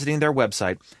IIE by visiting their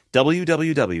website,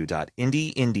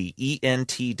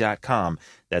 www.indieent.com.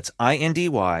 That's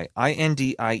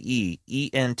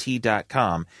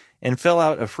INDYINDIEENT.com, and fill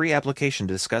out a free application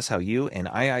to discuss how you and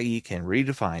IIE can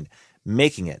redefine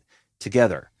making it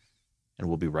together. And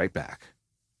we'll be right back.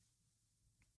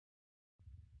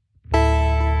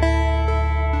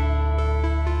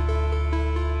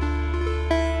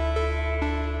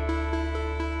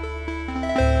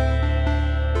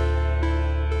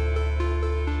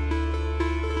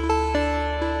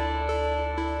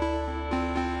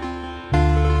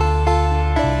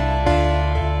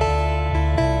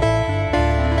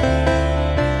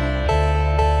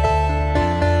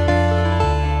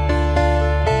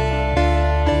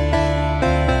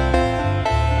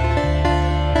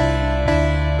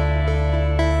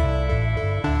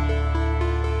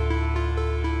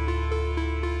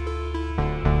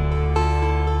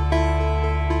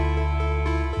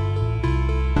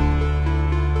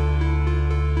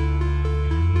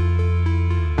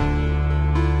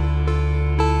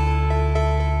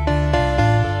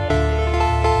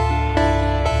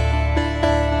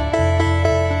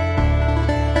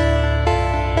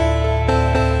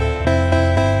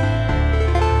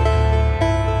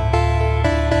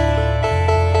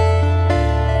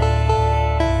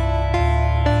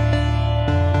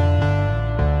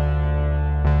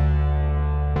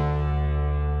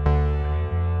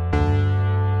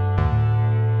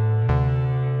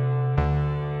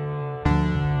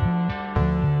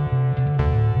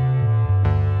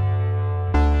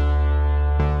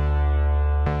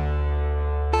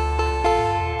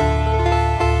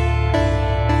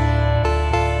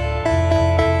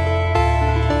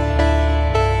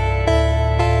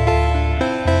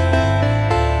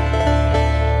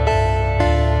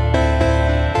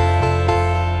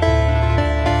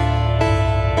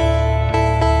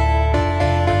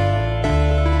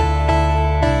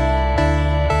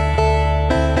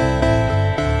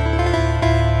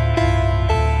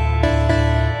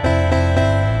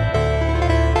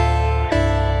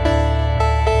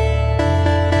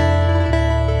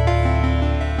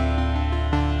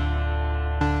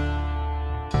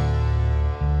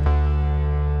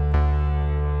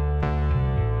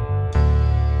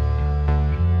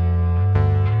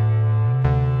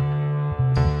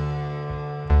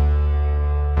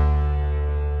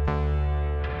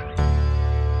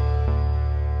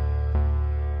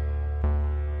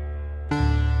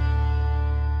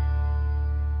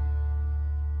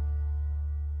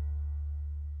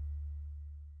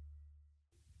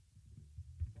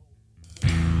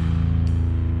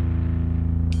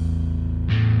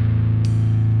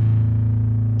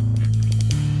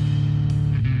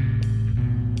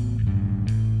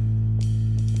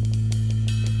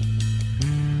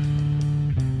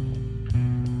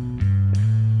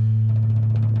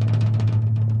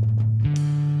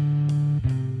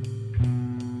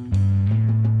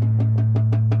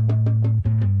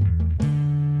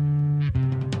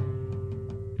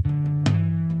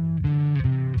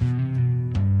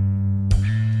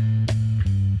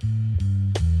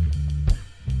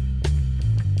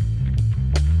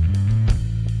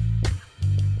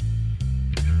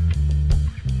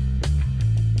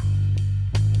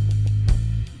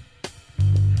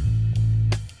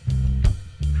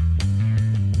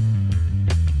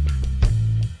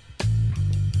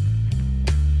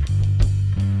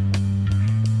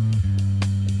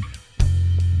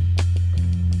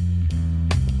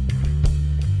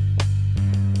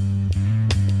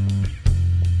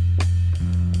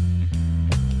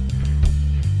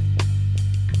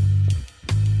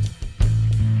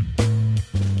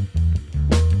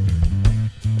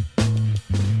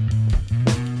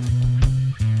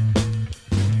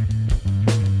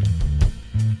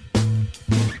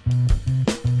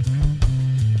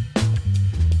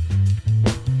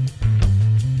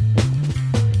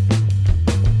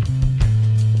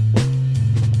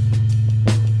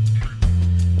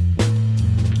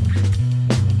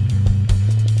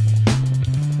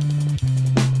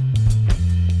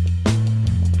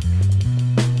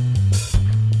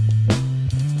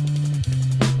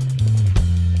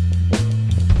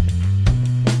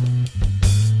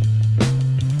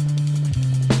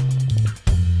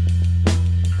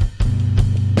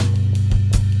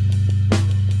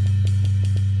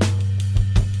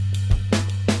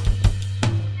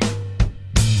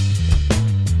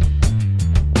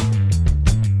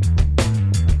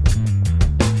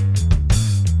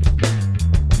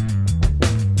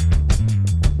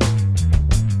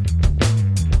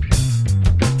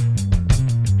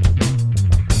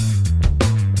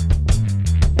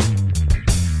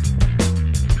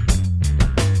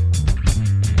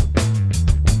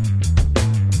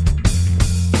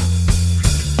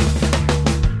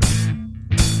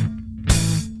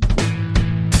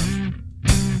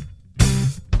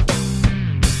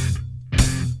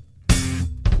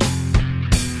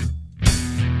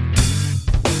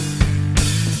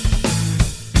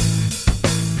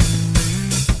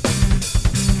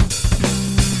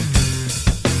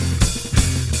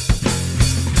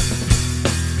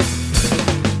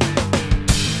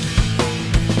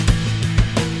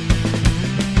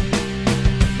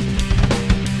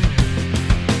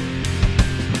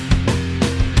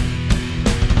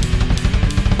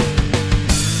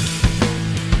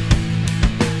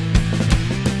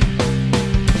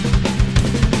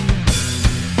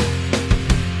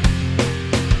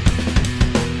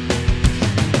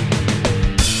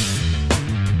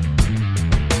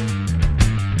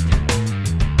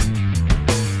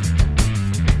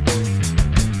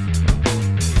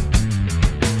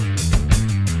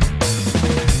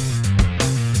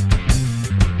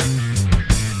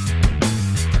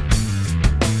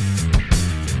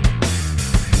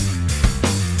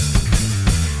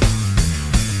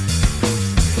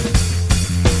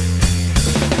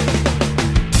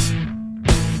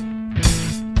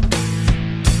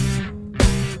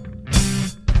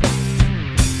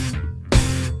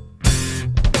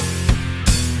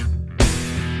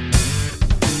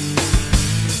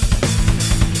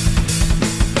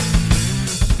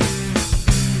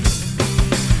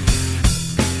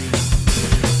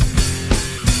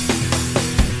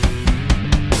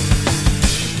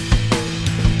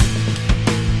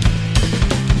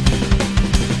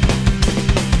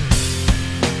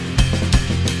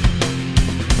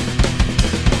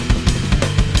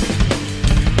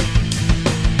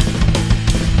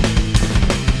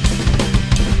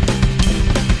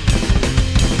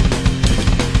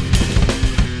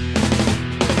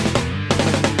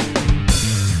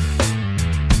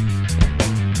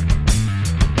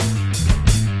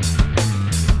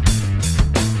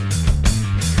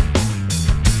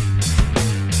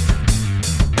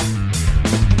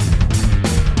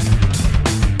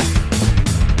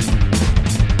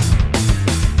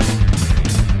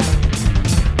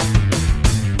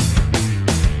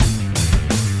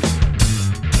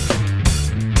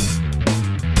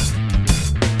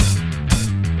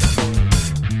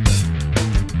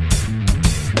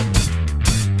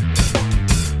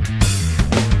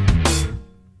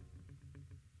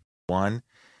 One.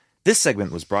 This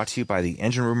segment was brought to you by the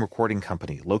Engine Room Recording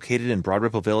Company, located in Broad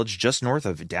Ripple Village, just north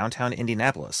of downtown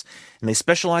Indianapolis, and they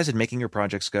specialize in making your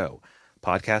projects go.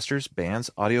 Podcasters, bands,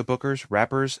 audiobookers,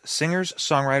 rappers, singers,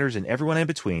 songwriters, and everyone in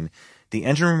between, the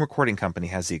Engine Room Recording Company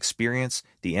has the experience,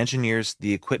 the engineers,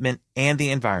 the equipment, and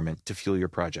the environment to fuel your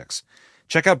projects.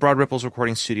 Check out Broad Ripple's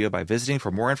recording studio by visiting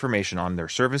for more information on their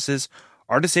services,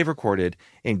 artists they've recorded,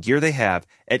 and gear they have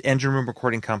at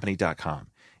engineroomrecordingcompany.com.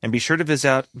 And be sure to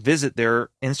visit their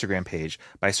Instagram page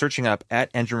by searching up at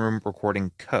Engine Room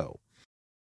Recording Co.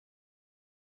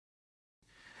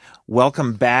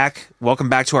 Welcome back. Welcome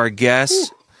back to our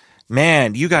guests.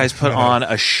 Man, you guys put on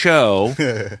a show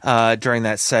during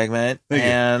that segment.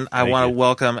 And I want to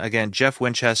welcome again Jeff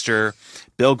Winchester,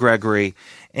 Bill Gregory,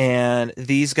 and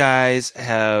these guys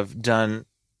have done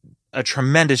a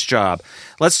tremendous job.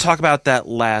 Let's talk about that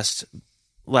last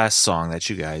song that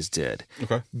you guys did.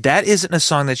 Okay. That isn't a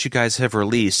song that you guys have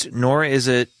released, nor is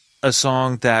it a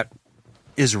song that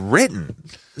is written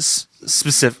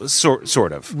specific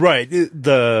sort of. Right.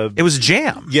 It was a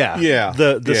jam. Yeah.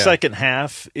 The second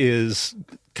half is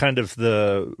kind of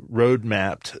the road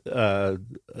mapped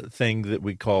thing that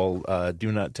we call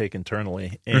Do Not Take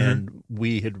Internally. And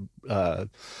we had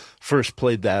first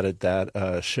played that at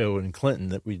that show in Clinton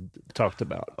that we talked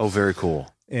about. Oh, very cool.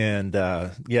 And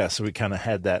so we kind of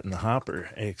had that in the hopper,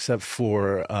 except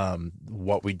for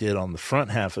what we did on the front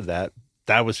half of that.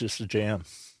 That was just a jam.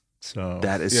 So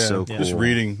that is so cool. Just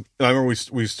reading. I remember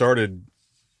we started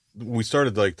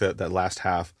like that last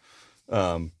half.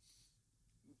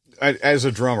 As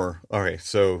a drummer, okay,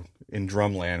 so in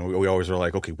drumland, we always are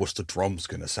like, okay, what's the drums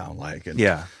going to sound like?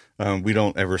 And we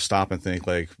don't ever stop and think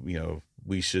like,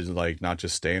 we should like not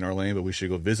just stay in our lane, but we should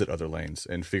go visit other lanes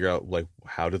and figure out like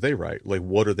how do they write, like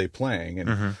what are they playing?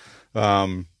 And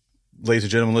ladies and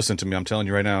gentlemen, listen to me. I'm telling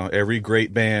you right now, every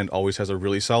great band always has a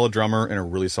really solid drummer and a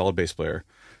really solid bass player,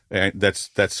 and that's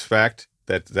fact.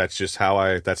 That's just how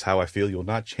I feel. You'll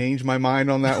not change my mind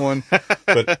on that one.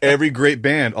 But every great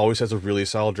band always has a really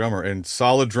solid drummer, and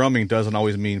solid drumming doesn't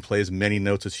always mean play as many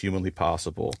notes as humanly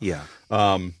possible. Yeah.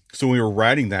 So when we were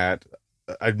writing that,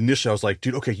 initially I was like,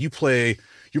 dude, okay, you're playing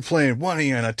 1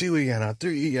 E and a 2 E and a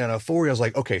 3 E and a 4 E. I was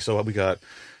like, okay, so we got,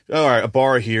 all right, a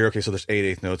bar here. Okay, so there's 8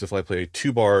 eighth notes. If I play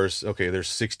 2 bars, okay, there's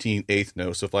 16 eighth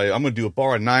notes. So if I'm going to do a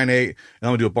bar of 9/8 and I'm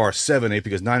going to do a bar of 7/8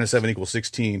 because 9 and 7 equals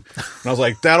 16. And I was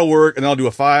like, that'll work. And then I'll do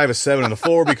a 5, a 7, and a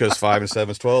 4 because 5 and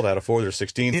 7 is 12. Out of 4, there's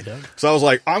 16. So I was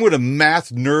like, I'm going to math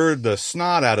nerd the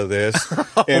snot out of this.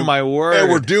 Oh, my word. And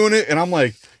we're doing it. And I'm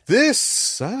like, this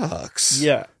sucks.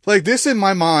 Yeah. Like this in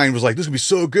my mind was like, this would be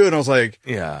so good. And I was like,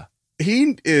 yeah.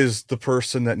 He is the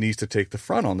person that needs to take the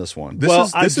front on this one.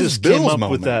 I just just Bill's came up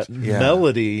moment. with that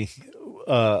melody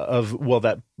of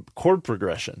that chord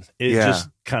progression. It just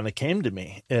kind of came to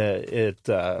me at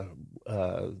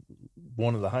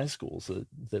one of the high schools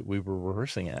that we were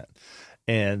rehearsing at,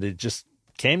 and it just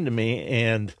came to me,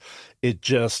 and it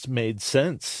just made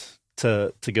sense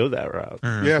to go that route.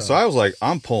 Yeah, so I was like,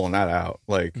 I'm pulling that out.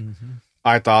 Like,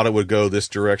 I thought it would go this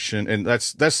direction, and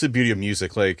that's the beauty of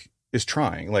music. Like, is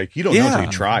trying. Like, you don't know until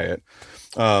you try it.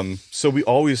 So we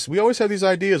always have these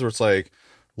ideas where it's like,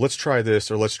 let's try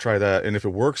this or let's try that, and if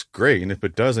it works, great, and if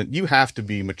it doesn't, you have to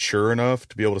be mature enough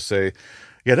to be able to say,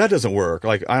 yeah, that doesn't work.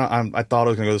 Like, I thought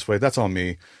it was gonna go this way. That's on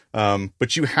me.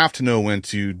 But you have to know when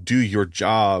to do your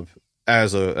job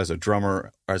as a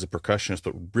drummer, as a percussionist,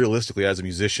 but realistically as a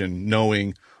musician,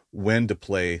 knowing when to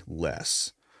play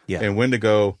less and when to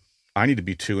go, I need to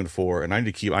be 2 and 4, and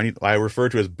I refer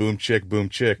to it as boom chick.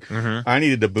 I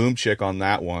needed to boom chick on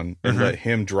that one and let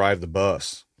him drive the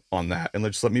bus on that, and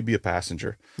just let me be a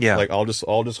passenger. Yeah. Like, I'll just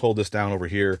hold this down over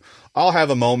here. I'll have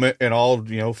a moment and I'll,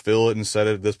 fill it and set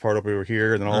it this part up over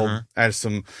here, and then I'll add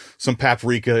some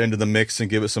paprika into the mix and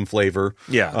give it some flavor.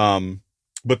 Yeah.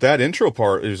 But that intro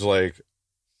part is like,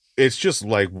 it's just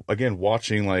like, again,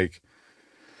 watching, like,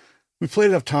 we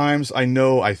played enough times.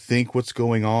 I think what's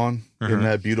going on in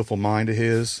that beautiful mind of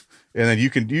his. And then you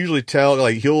can usually tell,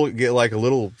 like, he'll get like a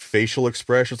little facial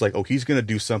expression. It's like, oh, he's going to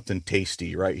do something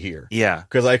tasty right here. Yeah.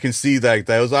 Because I can see that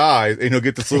those eyes, and he'll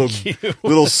get this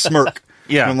little smirk.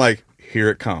 Yeah. And I'm like, here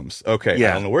it comes. Okay. Yeah.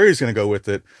 I don't know where he's going to go with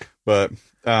it, but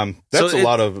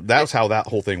that's how that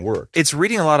whole thing worked. It's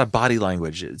reading a lot of body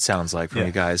language, it sounds like, from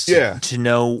you guys to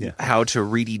know how to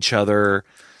read each other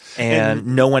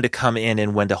and know when to come in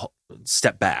and when to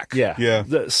step back. Yeah.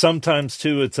 Sometimes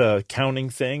too, it's a counting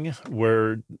thing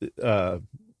where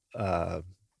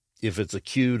if it's a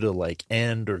cue to like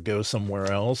end or go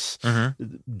somewhere else,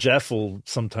 Jeff will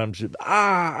sometimes just,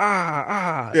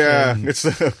 Yeah, and, it's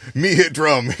me hit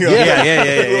drum. You know?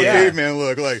 Yeah. Caveman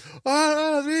look like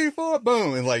 1, 2, 3, 4,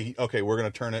 boom, and like okay, we're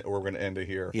gonna turn it or we're gonna end it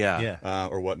here.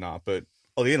 Or whatnot. But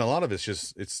again, a lot of it's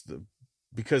just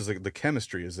because the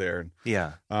chemistry is there.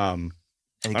 Yeah.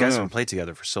 And you guys haven't played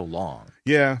together for so long.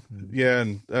 Yeah,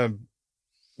 and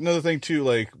another thing too,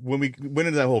 like when we went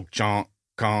into that whole chonk,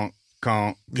 conk,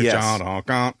 conk,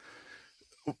 conk,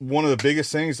 one of the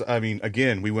biggest things, I mean,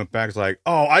 again, we went back, it's like,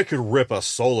 oh, I could rip a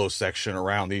solo section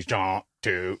around these chonk,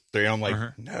 2, 3. I'm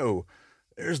like, no,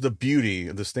 there's the beauty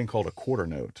of this thing called a quarter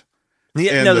note.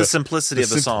 Yeah, the simplicity of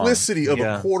the song. The simplicity of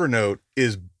a quarter note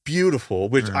is beautiful,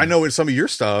 which I know in some of your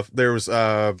stuff, there was,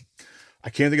 I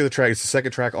can't think of the track. It's the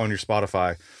second track on your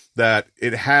Spotify that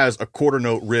it has a quarter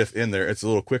note riff in there. It's a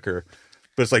little quicker,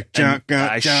 but it's like,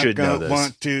 I should know this.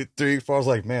 1, 2, 3, 4. I was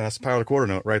like, man, that's the power of the quarter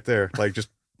note right there. Like just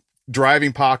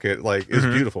driving pocket, like is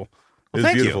beautiful. Well,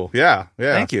 thank beautiful. You. Yeah.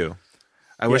 Thank you.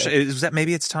 I wish, was that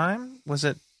Maybe It's Time? Was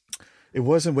it? It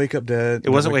wasn't Wake Up Dead. It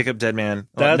wasn't Wake Up Dead, man.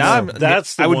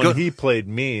 That's the one he played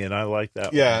me, and I like that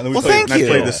one. Yeah, and then I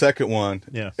played the second one.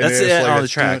 Yeah. That's it on the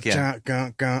track, I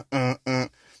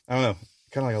don't know.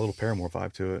 Kind of like a little Paramore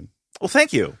vibe to it. Well,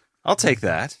 thank you. I'll take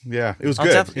that. Yeah, it was good.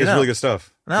 It was really good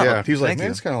stuff. No, yeah, he was like,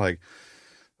 man, it's kind of like,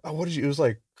 it was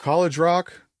like college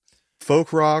rock,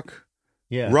 folk rock,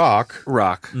 rock.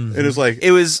 Mm-hmm. It was like,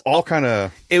 it was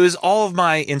all of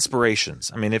my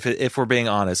inspirations. I mean, if we're being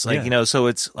honest, like, so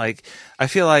it's like, I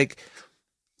feel like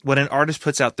when an artist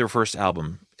puts out their first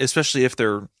album, especially if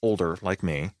they're older like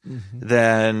me,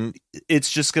 then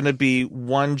it's just going to be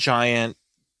one giant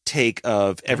take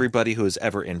of everybody who has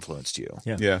ever influenced you.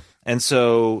 Yeah. And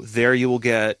so there you will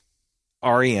get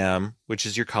REM, which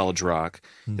is your college rock.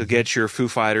 You'll get your Foo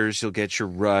Fighters, you'll get your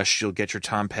Rush, you'll get your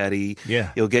Tom Petty.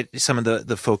 Yeah. You'll get some of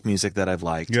the folk music that I've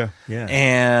liked. Yeah.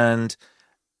 And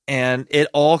it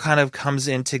all kind of comes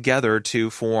in together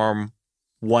to form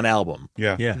one album.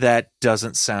 Yeah. That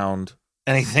doesn't sound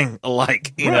anything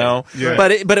alike, you Right. know. Yeah.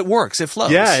 But it works. It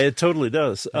flows. Yeah, it totally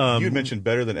does. You mentioned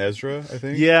Better Than Ezra, I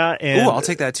think. Yeah, and I'll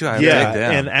take that too. I take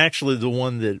that. And actually, the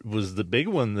one that was the big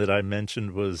one that I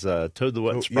mentioned was Toad the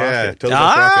Wet Sprocket. Yeah, Toad the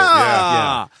Wet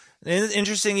Sprocket. Yeah.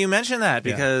 Interesting you mentioned that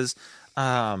because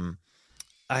I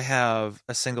have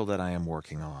a single that I am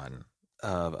working on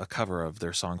of a cover of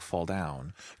their song "Fall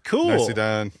Down." Cool. Nicely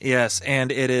done. Yes,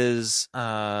 and it is.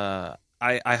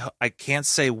 I can't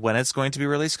say when it's going to be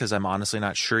released because I'm honestly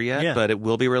not sure yet, but it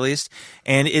will be released,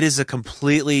 and it is a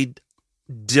completely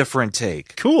different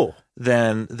take. Cool.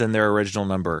 Than their original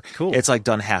number. Cool. It's like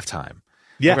done halftime.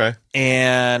 Yeah. Okay.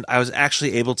 And I was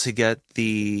actually able to get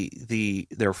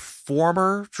their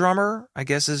former drummer, I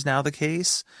guess is now the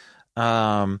case.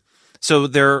 So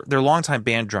their longtime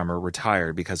band drummer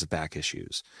retired because of back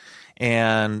issues.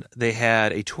 And they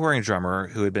had a touring drummer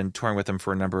who had been touring with them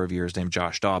for a number of years named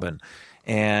Josh Dobbin.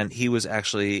 And he was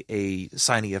actually a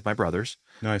signee of my brother's.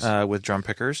 Nice. With Drum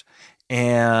Pickers.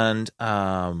 And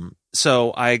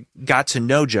so I got to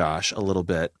know Josh a little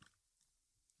bit.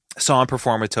 Saw him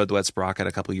perform with Toad the Wet Sprocket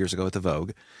a couple of years ago at the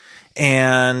Vogue.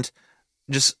 And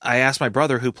I asked my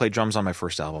brother who played drums on my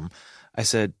first album, I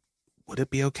said, would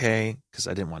it be okay? Because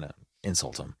I didn't want to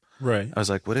insult him. Right. I was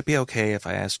like, would it be okay if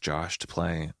I asked Josh to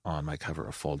play on my cover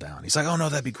of Fall Down? He's like, oh no,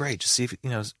 that'd be great. Just see if,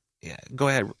 go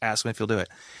ahead, ask him if he'll do it.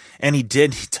 And he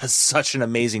did. He does such an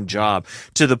amazing job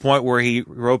to the point where he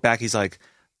wrote back, he's like,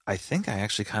 I think I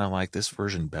actually kind of like this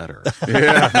version better.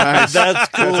 Yeah, nice. That's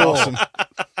cool. That's awesome.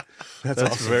 That's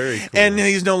awesome. Very cool. And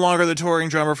he's no longer the touring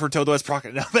drummer for Toad the Wet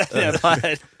Sprocket. No, but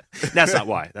that's not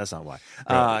why. That's not why.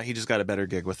 Right. He just got a better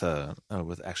gig with a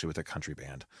country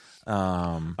band.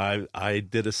 I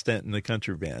did a stint in the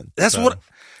country band. That's what.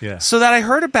 Yeah. So that I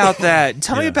heard about that.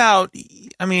 Tell me about.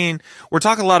 I mean, we're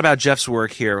talking a lot about Jeff's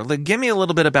work here. Like, give me a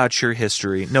little bit about your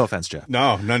history. No offense, Jeff.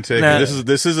 No, none taken.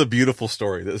 This is a beautiful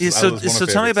story. So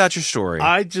tell me about your story.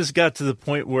 I just got to the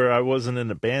point where I wasn't in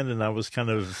a band, and I was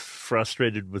kind of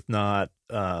frustrated with not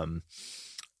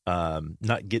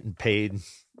getting paid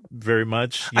very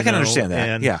much. I can understand that.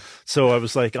 And so I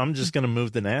was like, I'm just going to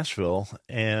move to Nashville.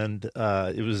 And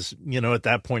it was, at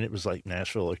that point it was like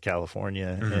Nashville or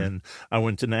California. Mm-hmm. And I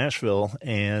went to Nashville,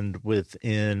 and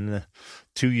within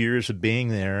 2 years of being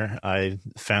there, I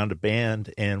found a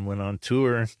band and went on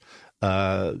tour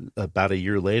about a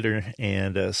year later.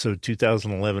 And so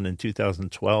 2011 and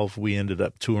 2012, we ended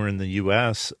up touring the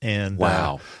U.S. And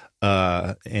wow.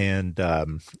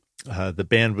 the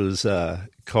band was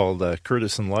called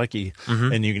Curtis and Lucky,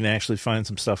 and you can actually find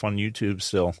some stuff on YouTube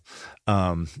still.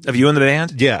 Of you in the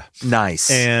band? Yeah. Nice.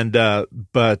 And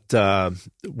but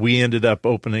we ended up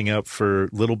opening up for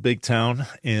Little Big Town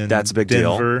in That's a big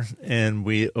Denver, and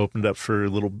we opened up for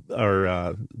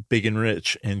Big and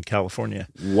Rich in California.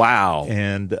 Wow.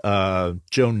 And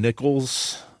Joe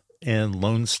Nichols and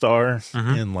Lone Star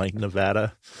in like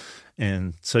Nevada.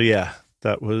 And so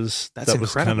that was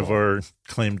kind of our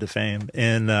claim to fame.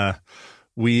 And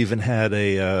we even had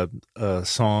a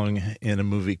song in a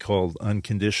movie called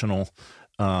Unconditional,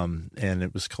 and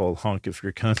it was called "Honk of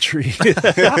Your Country," and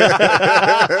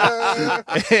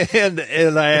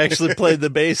I actually played the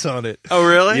bass on it. Oh,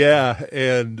 really? Yeah,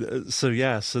 and so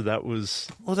that was.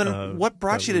 Well, then, what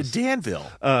brought you to Danville?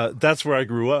 That's where I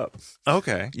grew up.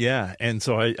 Okay. Yeah, and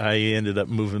so I ended up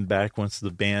moving back once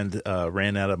the band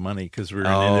ran out of money because we were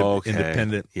an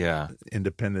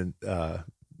independent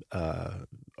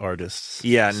artists.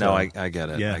 Yeah, so, I get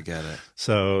it. Yeah. I get it.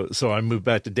 So I moved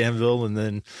back to Danville and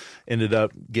then ended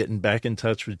up getting back in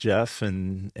touch with Jeff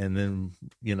and then,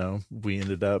 we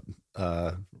ended up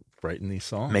writing these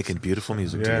songs. Making beautiful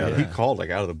music together. together. He called like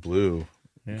out of the blue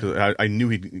because I knew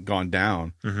he'd gone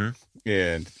down.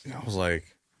 And I was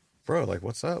like, bro, like,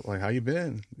 what's up? Like, how you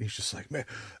been? He's just like, man,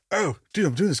 oh, dude,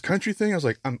 I'm doing this country thing. I was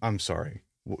like, I'm sorry.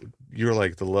 You're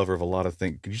like the lover of a lot of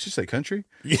things. Could you just say country?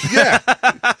 Yeah.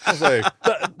 I was like,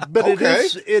 but okay.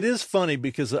 it is funny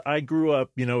because I grew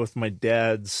up, with my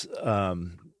dad's,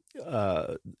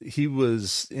 he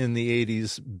was in the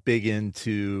 80s big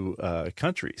into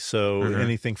country. So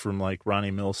anything from like Ronnie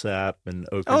Millsap and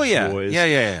Oak Ridge Boys.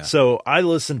 Yeah. So I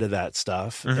listened to that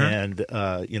stuff and,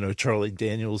 Charlie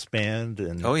Daniels Band.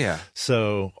 And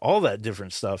so all that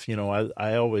different stuff,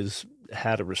 I always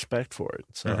had a respect for it.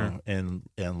 So, and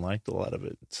liked a lot of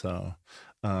it. So,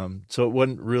 so it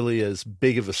wasn't really as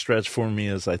big of a stretch for me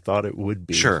as I thought it would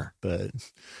be. Sure. But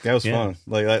that was fun.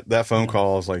 Like that phone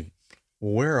call, I was like,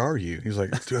 well, where are you? He's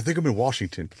like, dude, I think I'm in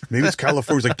Washington. Maybe it's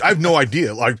California. He's like, I have no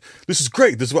idea. Like, this is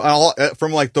great. This is what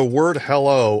from like the word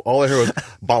hello, all I heard was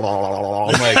blah, blah, blah,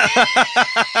 blah. I'm like,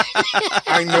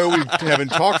 I know we haven't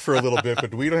talked for a little bit,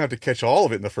 but we don't have to catch all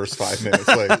of it in the first 5 minutes.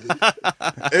 Like,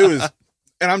 it was,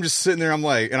 and I'm just sitting there. I'm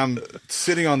like, and I'm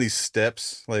sitting on these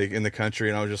steps, like in the country.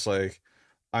 And I was just like,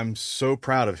 I'm so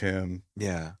proud of him.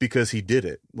 Yeah. Because he did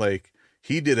it. Like,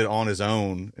 he did it on his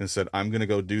own and said, I'm going to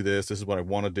go do this. This is what I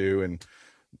want to do. And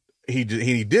he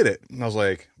did it. And I was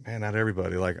like, man, not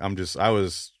everybody. Like, I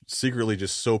was secretly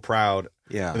just so proud.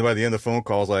 Yeah. And then by the end of the phone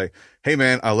call, I was like, hey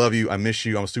man, I love you. I miss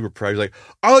you. I'm super proud. He's like,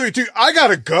 I love you too. I got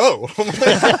to go. I'm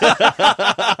like,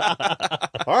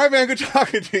 all right, man. Good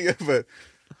talking to you. But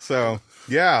so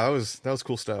yeah, that was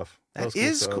cool stuff. That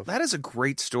is cool. That is a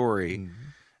great story,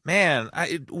 man.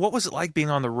 What was it like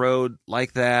being on the road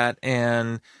like that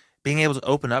and being able to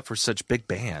open up for such big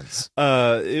bands?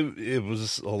 It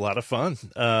was a lot of fun.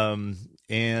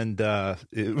 And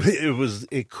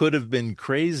it could have been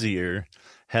crazier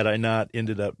had I not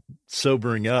ended up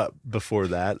sobering up before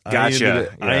that.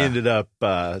 Gotcha. I ended up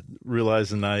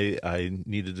realizing I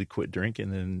needed to quit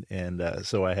drinking, and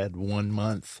so I had 1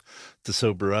 month to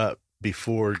sober up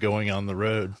before going on the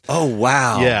road. Oh,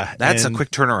 wow. Yeah. That's a quick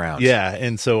turnaround. Yeah.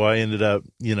 And so I ended up,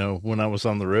 when I was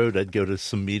on the road, I'd go to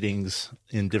some meetings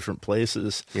in different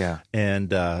places. Yeah.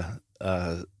 And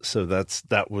so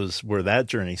that was where that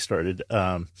journey started.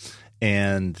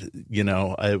 And,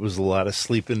 it was a lot of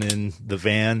sleeping in the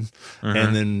van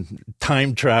and then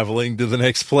time traveling to the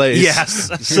next place. Yes.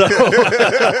 So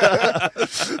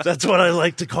that's what I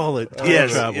like to call it.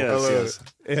 Yes. Travel. Yes.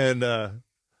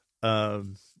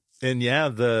 And yeah,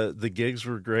 the gigs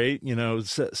were great.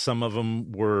 Some of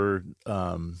them were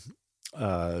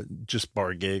just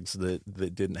bar gigs that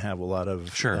didn't have a lot of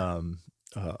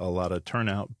a lot of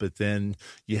turnout. But then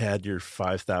you had your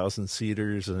 5,000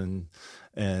 seaters and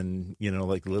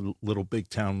like Little Big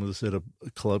Town was at a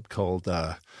club called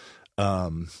the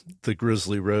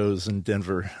Grizzly Rose in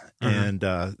Denver, and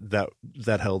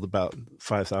that held about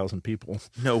 5,000 people.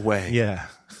 No way. Yeah.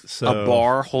 So a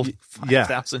bar hold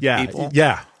 5,000 people?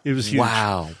 Yeah. It was huge.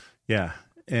 Wow. Yeah.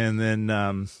 And then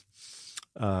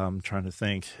I'm trying to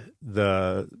think.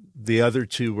 The other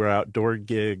two were outdoor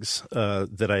gigs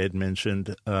that I had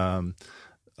mentioned.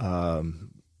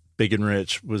 Big and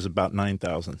Rich was about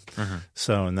 9,000.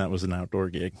 So, and that was an outdoor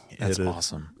gig. That's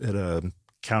awesome. At a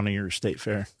county or state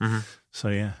fair. So,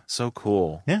 yeah. So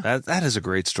cool. Yeah. That is a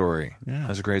great story. Yeah.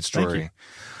 That's a great Thank story. you.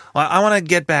 Well, I want to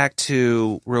get back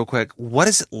to, real quick, what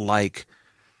is it like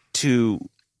to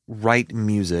write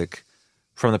music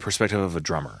from the perspective of a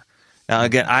drummer? Now,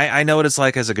 again, I know what it's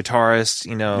like as a guitarist,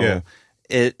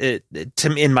 to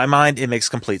me, in my mind, it makes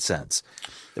complete sense.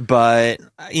 But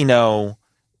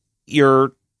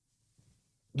you're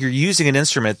using an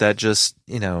instrument that just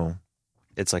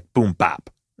it's like boom bop.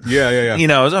 Yeah.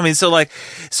 I mean,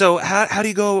 so how do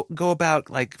you go about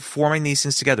like forming these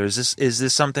things together? Is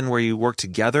this something where you work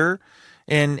together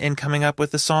in coming up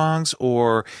with the songs,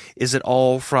 or is it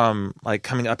all from like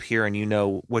coming up here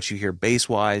and what you hear bass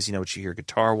wise, what you hear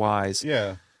guitar wise?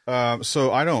 Yeah.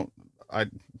 So I don't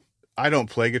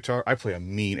play guitar. I play a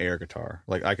mean air guitar.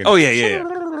 Like I can. Oh yeah.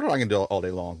 I can do it all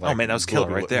day long. Like, oh man, that was killer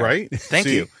right there. Right? Thank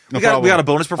See, you. No we got a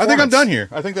bonus performance. I think I'm done here.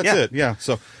 I think that's it. Yeah.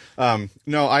 So,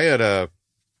 no,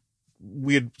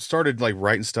 we had started like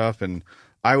writing stuff, and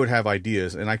I would have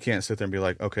ideas, and I can't sit there and be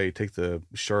like, okay, take the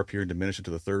sharp here and diminish it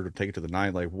to the third, or take it to the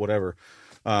ninth, like whatever.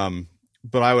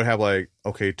 But I would have like,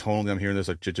 okay, tonally, I'm hearing this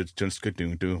like just good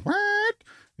do what,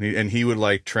 and he would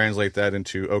like translate that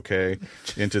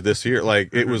into this here.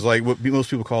 Like it was like what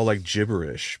most people call like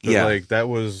gibberish, but like that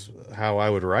was how I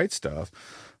would write stuff.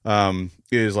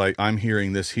 Is like I'm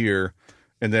hearing this here,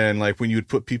 and then like when you would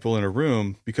put people in a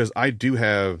room, because I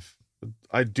have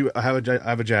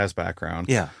a jazz background.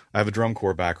 Yeah. I have a drum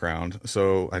corps background.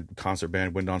 So I had concert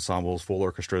band, wind ensembles, full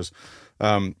orchestras.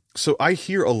 So I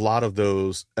hear a lot of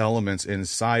those elements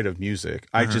inside of music.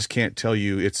 I just can't tell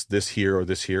you it's this here or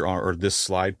this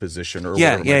slide position or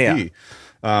whatever it might be.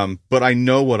 But I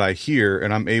know what I hear,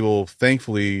 and I'm able,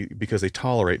 thankfully, because they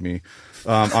tolerate me,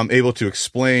 I'm able to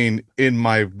explain in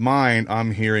my mind,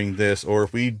 I'm hearing this, or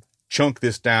if we chunk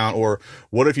this down, or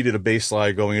what if you did a bass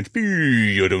slide going into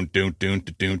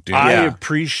I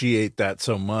appreciate that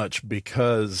so much,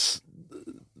 because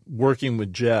working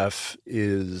with Jeff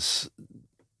is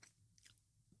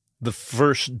the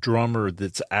first drummer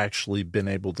that's actually been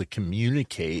able to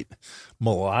communicate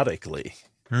melodically.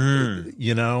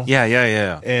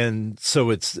 Yeah. And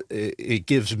so it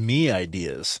gives me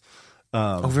ideas.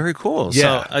 Very cool.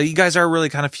 Yeah. So you guys are really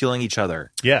kind of fueling each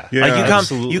other. Yeah. Like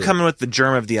you come in with the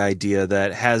germ of the idea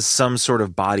that has some sort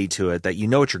of body to it, that you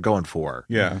know what you're going for.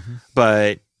 Yeah.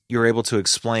 But you're able to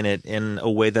explain it in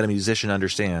a way that a musician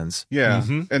understands. Yeah.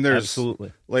 And there's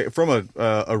absolutely, like from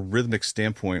a rhythmic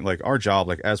standpoint, like our job,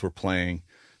 like as we're playing,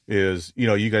 is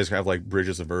you guys have like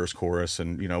bridges of verse, chorus,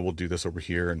 and we'll do this over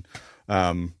here, and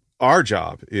our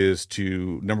job is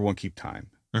to, number one, keep time.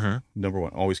 Number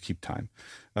one, always keep time.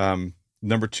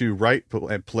 Number two, write,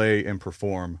 play, and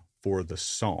perform for the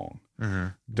song.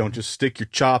 Don't just stick your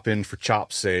chop in for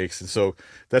chop's sakes. And so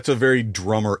that's a very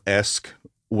drummer-esque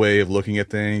way of looking at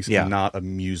things, and not a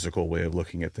musical way of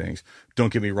looking at things.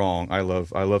 Don't get me wrong, I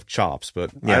love chops,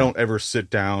 but I don't ever sit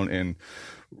down and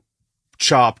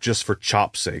chop just for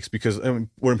chop's sakes, because when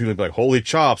people be like, holy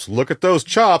chops, look at those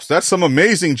chops, that's some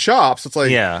amazing chops. It's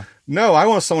like, no, I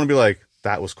want someone to be like,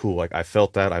 that was cool. Like I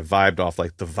felt that, I vibed off.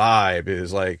 Like the vibe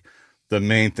is like the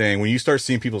main thing. When you start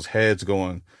seeing people's heads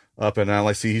going up and down,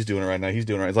 like, see, he's doing it right now. He's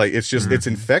doing it right. Like, it's just, it's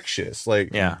infectious. Like,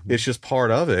 it's just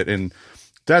part of it. And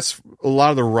that's a lot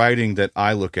of the writing that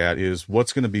I look at, is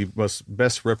what's going to be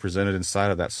best represented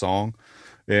inside of that song.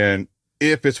 And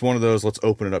if it's one of those, let's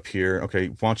open it up here. Okay,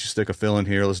 why don't you stick a fill in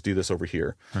here? Let's do this over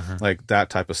here. Like that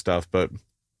type of stuff. But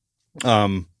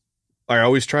I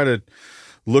always try to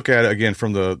look at it again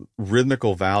from the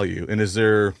rhythmical value, and is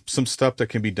there some stuff that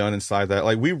can be done inside that?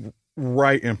 Like we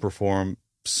write and perform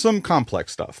some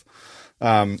complex stuff.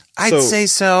 I'd say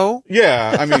so.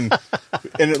 Yeah, I mean,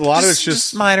 and a lot of it's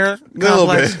just minor,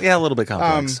 complex. A little bit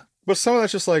complex. But some of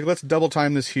that's just like, let's double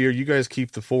time this here. You guys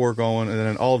keep the 4 going, and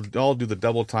then I'll do the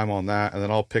double time on that, and then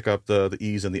I'll pick up the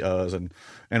e's and the uhs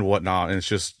and whatnot. And it's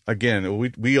just, again,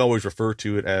 we always refer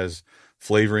to it as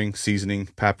flavoring, seasoning,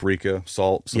 paprika,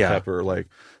 salt, some pepper. Like,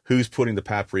 who's putting the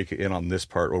paprika in on this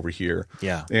part over here?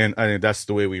 Yeah. And I think that's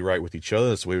the way we write with each other.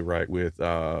 That's the way we write with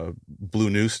Blue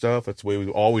News stuff. That's the way we've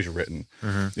always written.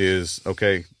 Is,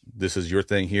 okay, this is your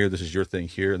thing here, this is your thing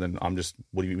here, and then I'm just,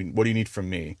 what do you need from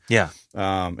me? Yeah.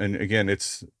 And again,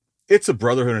 it's a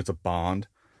brotherhood and it's a bond,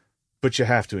 but you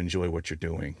have to enjoy what you're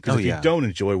doing. Because if you don't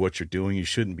enjoy what you're doing, you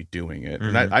shouldn't be doing it.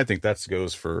 And I think that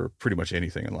goes for pretty much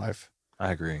anything in life.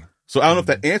 I agree. So I don't know if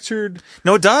that answered.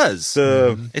 No, it does.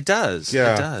 It does.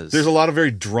 Yeah, it does. There's a lot of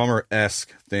very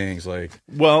drummer-esque things, like,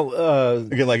 well,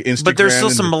 again, like Instagram. But there's still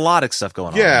some melodic stuff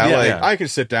going on. Yeah, I could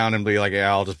sit down and be like, yeah,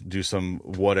 I'll just do some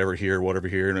whatever here,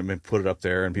 and then put it up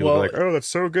there, and people be like, oh, that's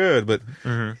so good. But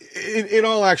in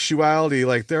all actuality,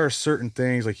 like, there are certain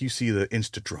things, like you see the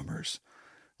Insta drummers.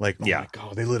 Like, oh my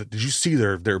God, did you see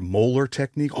their molar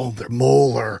technique? Oh, their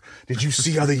molar. Did you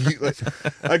see how they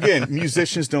again,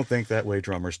 musicians don't think that way,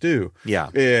 drummers do. Yeah.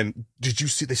 And did you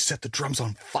see they set the drums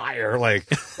on fire? Like,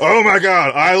 oh my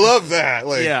God, I love that.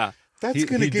 Like, That's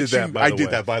going to get you. I did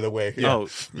that, by the way. Yeah. Oh,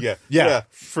 yeah,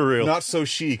 for real. Not so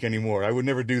chic anymore. I would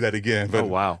never do that again. But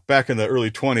wow. Back in the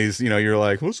early 20s, you're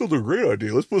like, "This is a great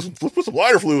idea. Let's put some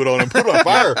lighter fluid on and put it on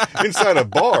fire inside a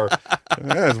bar."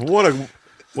 Yes,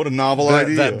 what a novel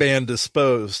idea. That band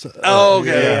Disposed. Oh,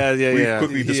 okay. Yeah. We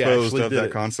quickly disposed of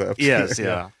that concept. Yes,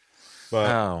 yeah.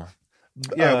 But,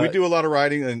 we do a lot of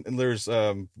writing, and there's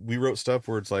we wrote stuff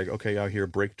where it's like, okay, I hear a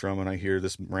break drum and I hear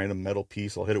this random metal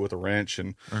piece. I'll hit it with a wrench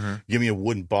and give me a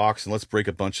wooden box and let's break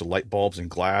a bunch of light bulbs and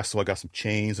glass. So I got some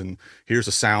chains and here's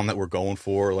a sound that we're going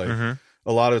for. Like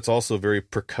a lot of it's also very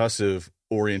percussive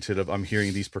oriented. I'm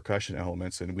hearing these percussion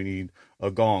elements and we need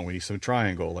a gong, we need some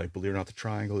triangle. Like, believe it or not, the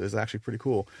triangle is actually pretty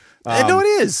cool. I know it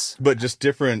is, but just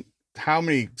different. How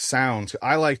many sounds?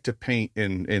 I like to paint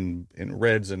in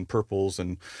reds and purples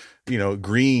and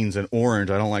greens and orange.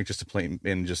 I don't like just to paint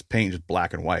just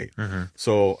black and white.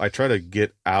 So I try to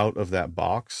get out of that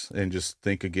box and just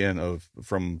think again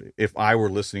from if I were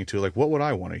listening to, like, what would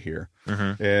I want to hear?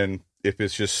 And if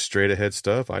it's just straight ahead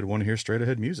stuff, I'd want to hear straight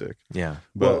ahead music. Yeah.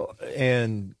 Well,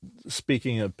 and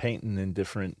speaking of painting in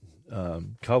different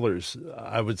colors,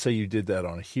 I would say you did that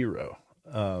on Hero.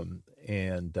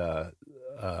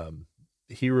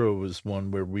 Hero was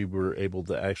one where we were able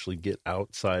to actually get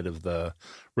outside of the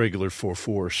regular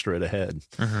 4/4 straight ahead.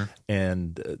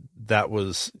 And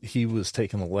he was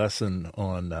taking a lesson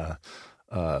on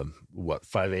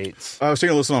 5/8. I was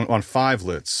taking a lesson on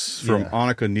 5-lits from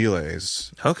Annika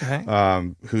Niles. Okay.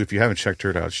 Who, if you haven't checked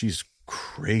her out, she's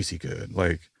crazy good.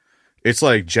 Like, it's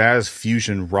like jazz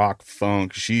fusion rock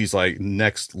funk. She's like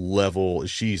next level.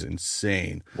 She's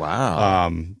insane.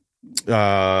 Wow.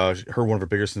 One of her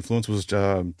biggest influence was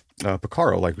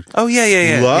Picaro. Like,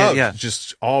 yeah.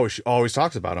 Just always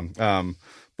talks about him.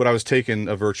 But I was taking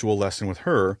a virtual lesson with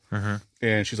her,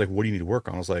 and she's like, "What do you need to work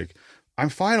on?" I was like, "I'm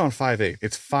fine on 5/8.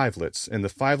 It's 5-lits, and the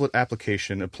 5-lit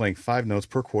application of playing 5 notes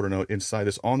per quarter note inside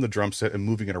this on the drum set and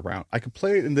moving it around. I can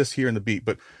play it in this here in the beat,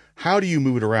 but how do you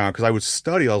move it around?" Because I would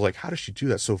study. I was like, "How does she do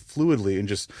that so fluidly and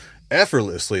just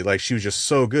effortlessly?" Like, she was just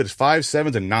so good. It's 5s,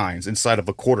 7s, and 9s inside of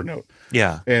a quarter note.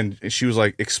 Yeah. And she was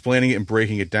like explaining it and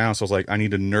breaking it down. So I was like, I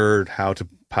need to nerd how to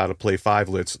play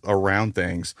 5-lits around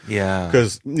things. Yeah.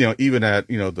 Because, even at,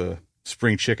 the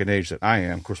spring chicken age that I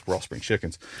am, of course, we're all spring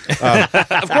chickens.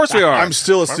 Of course we are. I'm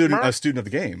still a student of the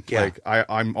game. Yeah. Like,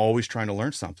 I'm always trying to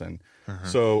learn something.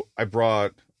 So I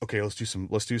brought, okay, let's do some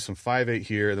 5/8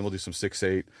 here, and then we'll do some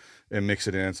 6/8 and mix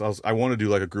it in. So I want to do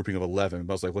like a grouping of 11,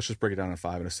 but I was like, let's just break it down in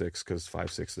 5 and a 6, because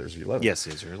 5, 6, there's your 11. Yes,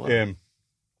 there's your 11. And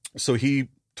so he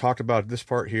talked about this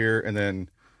part here, and then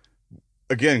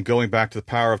again going back to the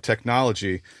power of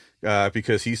technology,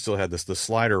 because he still had the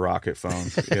slider rocket phone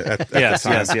at the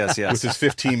time, yes, with his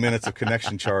 15 minutes of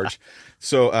connection charge.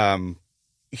 So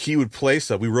he would play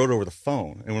stuff. We wrote over the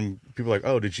phone, and when people are like,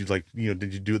 "Oh, did you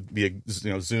do it via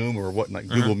Zoom or what, like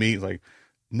Google Meet?" Like,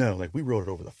 no, like, we wrote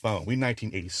it over the phone. We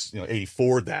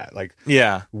 84 that. Like,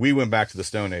 we went back to the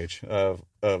Stone Age of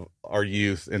our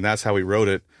youth, and that's how we wrote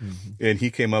it. And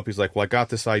he came up, he's like, "Well, I got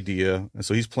this idea," and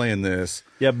so he's playing this.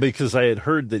 Yeah, because I had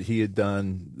heard that he had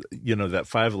done, that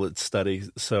 5-lit study.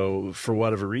 So for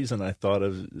whatever reason, I thought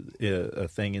of a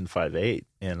thing in 5/8,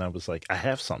 and I was like, I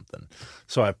have something.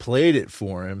 So I played it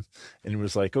for him, and he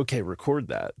was like, "Okay, record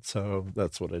that." So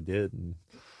that's what I did. And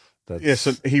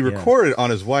so he recorded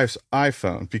on his wife's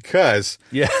iPhone, because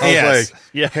I was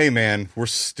like, "Hey man, we're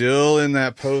still in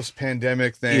that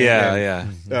post-pandemic thing."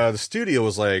 The studio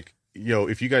was like,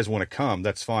 "If you guys want to come,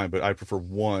 that's fine, but I prefer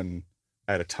one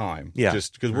at a time."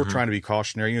 Just because we're trying to be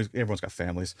cautionary. Everyone's got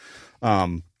families.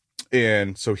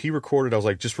 And so he recorded. I was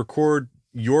like, "Just record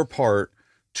your part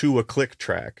to a click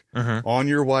track on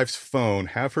your wife's phone,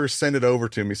 have her send it over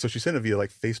to me." So she sent it via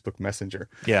like Facebook Messenger.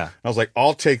 Yeah. I was like,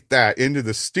 I'll take that into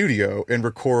the studio and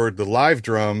record the live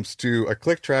drums to a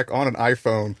click track on an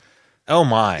iPhone. Oh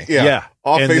my. Yeah.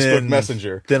 Off Facebook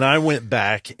Messenger. Then I went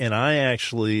back and I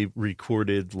actually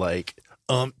recorded like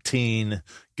umpteen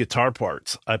guitar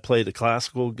parts. I played a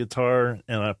classical guitar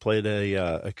and I played a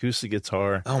acoustic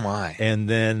guitar. Oh my. And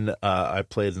then I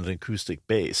played an acoustic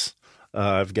bass.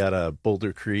 I've got a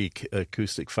Boulder Creek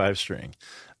acoustic 5-string,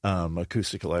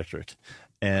 acoustic electric.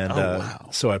 And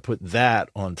so I put that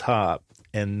on top,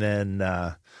 and then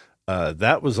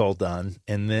that was all done.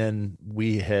 And then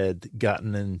we had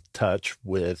gotten in touch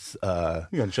with you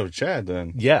got in touch with Chad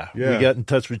then. Yeah, we got in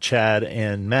touch with Chad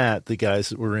and Matt, the guys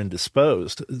that were in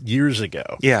Disposed years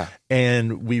ago. Yeah.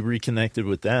 And we reconnected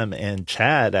with them, and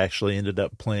Chad actually ended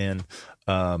up playing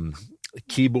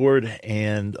keyboard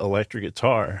and electric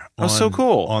guitar so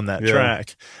cool on that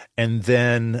track. And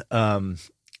then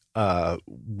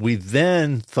we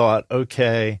then thought,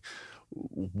 okay,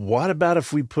 what about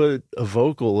if we put a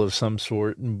vocal of some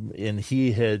sort? And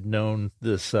he had known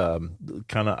this kind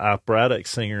of operatic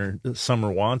singer, Summer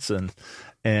Watson,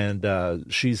 and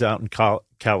she's out in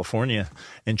California,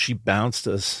 and she bounced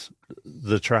us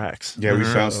the tracks. Yeah, we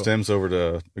found stems over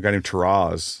to a guy named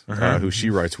Taraz, who she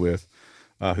writes with,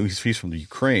 he's from the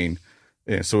Ukraine.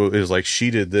 And so it was like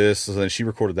she did this, and then she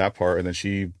recorded that part, and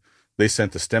then they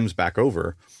sent the stems back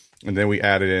over. And then we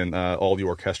added in all the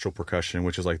orchestral percussion,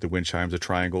 which is like the wind chimes, the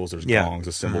triangles, there's gongs,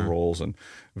 the cymbal rolls, and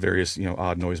various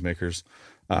odd noisemakers,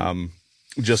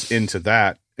 just into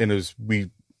that. And we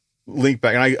linked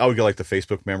back, and I would get like the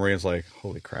Facebook memory, and it's like,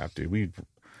 holy crap, dude,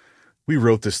 we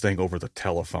wrote this thing over the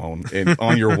telephone and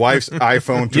on your wife's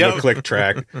iPhone to the click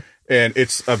track, and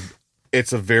it's a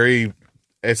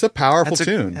powerful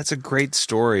tune. That's a great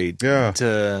story. Yeah.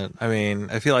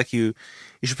 I feel like you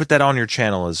should put that on your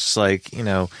channel as just like,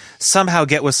 somehow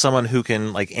get with someone who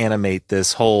can like animate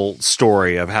this whole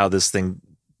story of how this thing,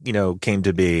 came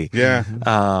to be.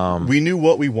 Yeah. We knew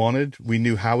what we wanted. We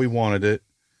knew how we wanted it.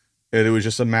 And it was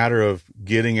just a matter of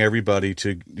getting everybody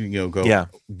to,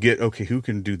 okay, who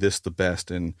can do this the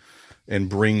best and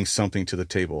bring something to the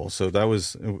table. So that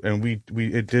was, and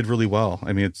it did really well.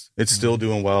 I mean, it's still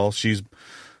doing well. She's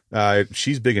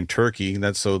big in Turkey.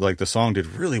 And so like the song did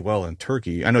really well in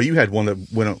Turkey. I know you had one that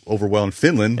went over well in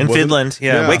Finland.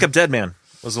 Yeah. Wake Up Dead Man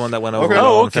was the one that went over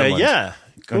well in Finland. Yeah.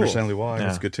 Cool. Understandably why. Yeah.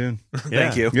 It's a good tune.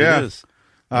 Thank you. Yeah. It is.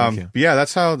 Thank you. But yeah,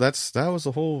 that was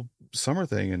the whole summer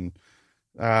thing. And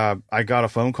I got a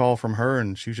phone call from her,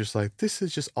 and she was just like, "This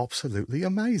is just absolutely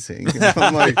amazing." And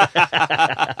I'm like,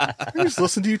 "I just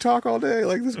listen to you talk all day.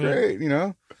 Like, this is great,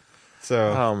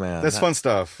 So, oh man, that's fun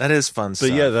stuff. That is fun stuff.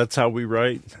 But yeah, that's how we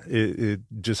write. It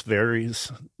just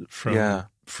varies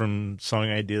from song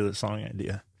idea to song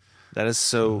idea. That is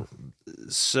so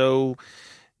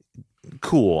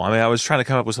cool. I mean, I was trying to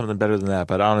come up with something better than that,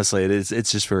 but honestly, it's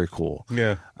just very cool.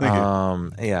 Yeah. Thank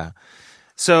you. Yeah.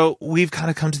 So we've kind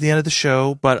of come to the end of the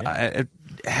show, but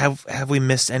have we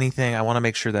missed anything? I want to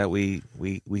make sure that we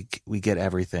get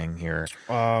everything here.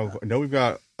 No, we've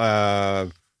got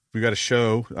a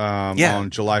show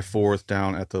on July 4th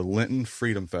down at the Linton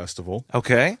Freedom Festival.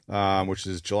 Okay. Which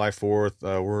is July 4th.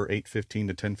 We're 8:15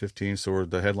 to 10:15, so we're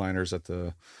the headliners at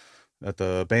the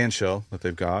band show that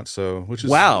they've got. So which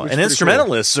is and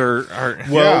instrumentalists are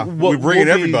we're bringing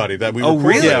everybody that we recorded.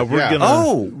 Really? Yeah,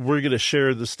 we're gonna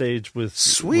share the stage with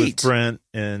Brent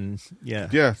and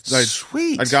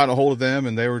I'd gotten a hold of them,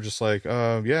 and they were just like,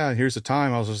 here's the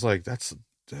time. I was just like, that's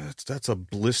a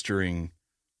blistering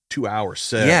 2-hour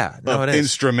set. Yeah, no, it is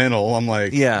instrumental. I'm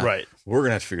like, right. We're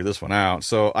gonna have to figure this one out.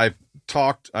 So I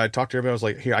talked to everybody. I was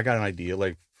like, here, I got an idea.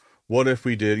 Like, what if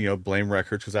we did, Blame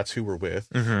Records, because that's who we're with.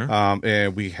 Mm-hmm.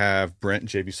 And we have Brent and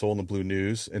JB Soul and the Blue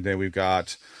News. And then we've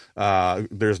got,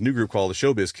 there's a new group called the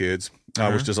Showbiz Kids,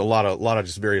 which does a lot of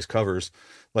just various covers.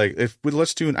 Like,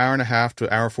 let's do an hour and a half to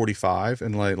an hour 45,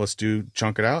 and like, let's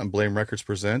chunk it out. And Blame Records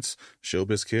presents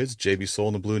Showbiz Kids, JB Soul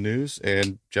and the Blue News,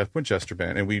 and Jeff Winchester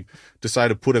Band. And we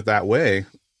decided to put it that way.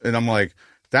 And I'm like,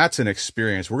 that's an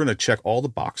experience. We're going to check all the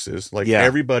boxes. Like,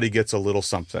 everybody gets a little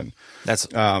something. That's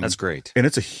great. And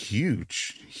it's a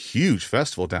huge, huge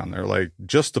festival down there. Like,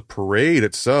 just the parade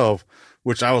itself,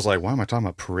 which I was like, why am I talking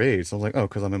about parades? I was like, oh,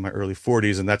 because I'm in my early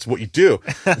 40s and that's what you do.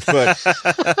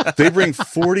 But they bring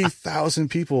 40,000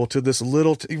 people to this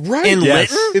little right in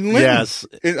Linton. In Linton. Yes.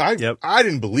 And I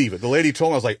didn't believe it. The lady told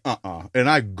me, I was like, and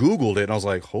I Googled it, and I was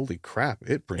like, holy crap,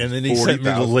 it brings 40,000. And then he sent me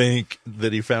the link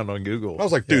that he found on Google. I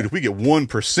was like, dude, if we get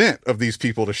 1% of these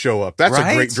people to show up, that's a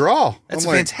great draw. That's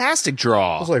a fantastic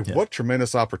draw. I was like, what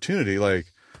tremendous opportunity. Like,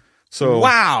 so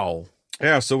wow.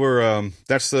 Yeah, so we're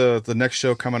that's the next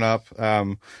show coming up.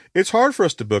 It's hard for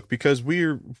us to book because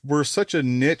we're such a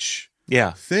niche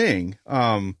thing.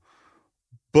 But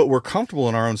we're comfortable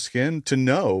in our own skin to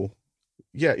know,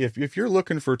 if you're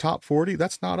looking for top 40,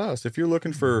 that's not us. If you're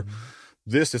looking for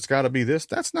this, it's got to be this.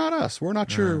 That's not us. We're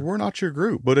not your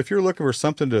group. But if you're looking for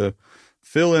something to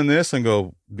fill in this and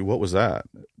go, what was that?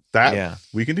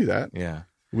 We can do that. Yeah.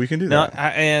 We can do that.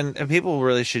 And people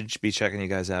really should be checking you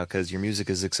guys out because your music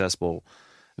is accessible,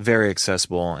 very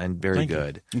accessible, and very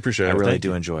good. Appreciate it. I really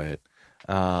do enjoy it.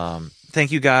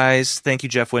 Thank you guys. Thank you,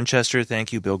 Jeff Winchester.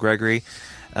 Thank you, Bill Gregory,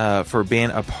 for being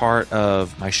a part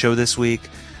of my show this week.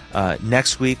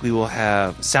 Next week, we will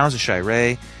have Sounds of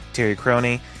Shirey, Terry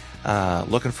Croney.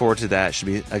 Looking forward to that. Should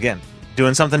be, again,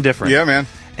 doing something different. Yeah, man.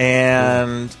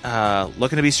 And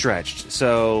looking to be stretched.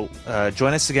 So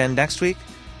join us again next week.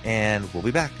 And we'll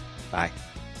be back. Bye.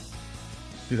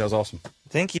 Dude, that was awesome.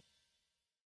 Thank you.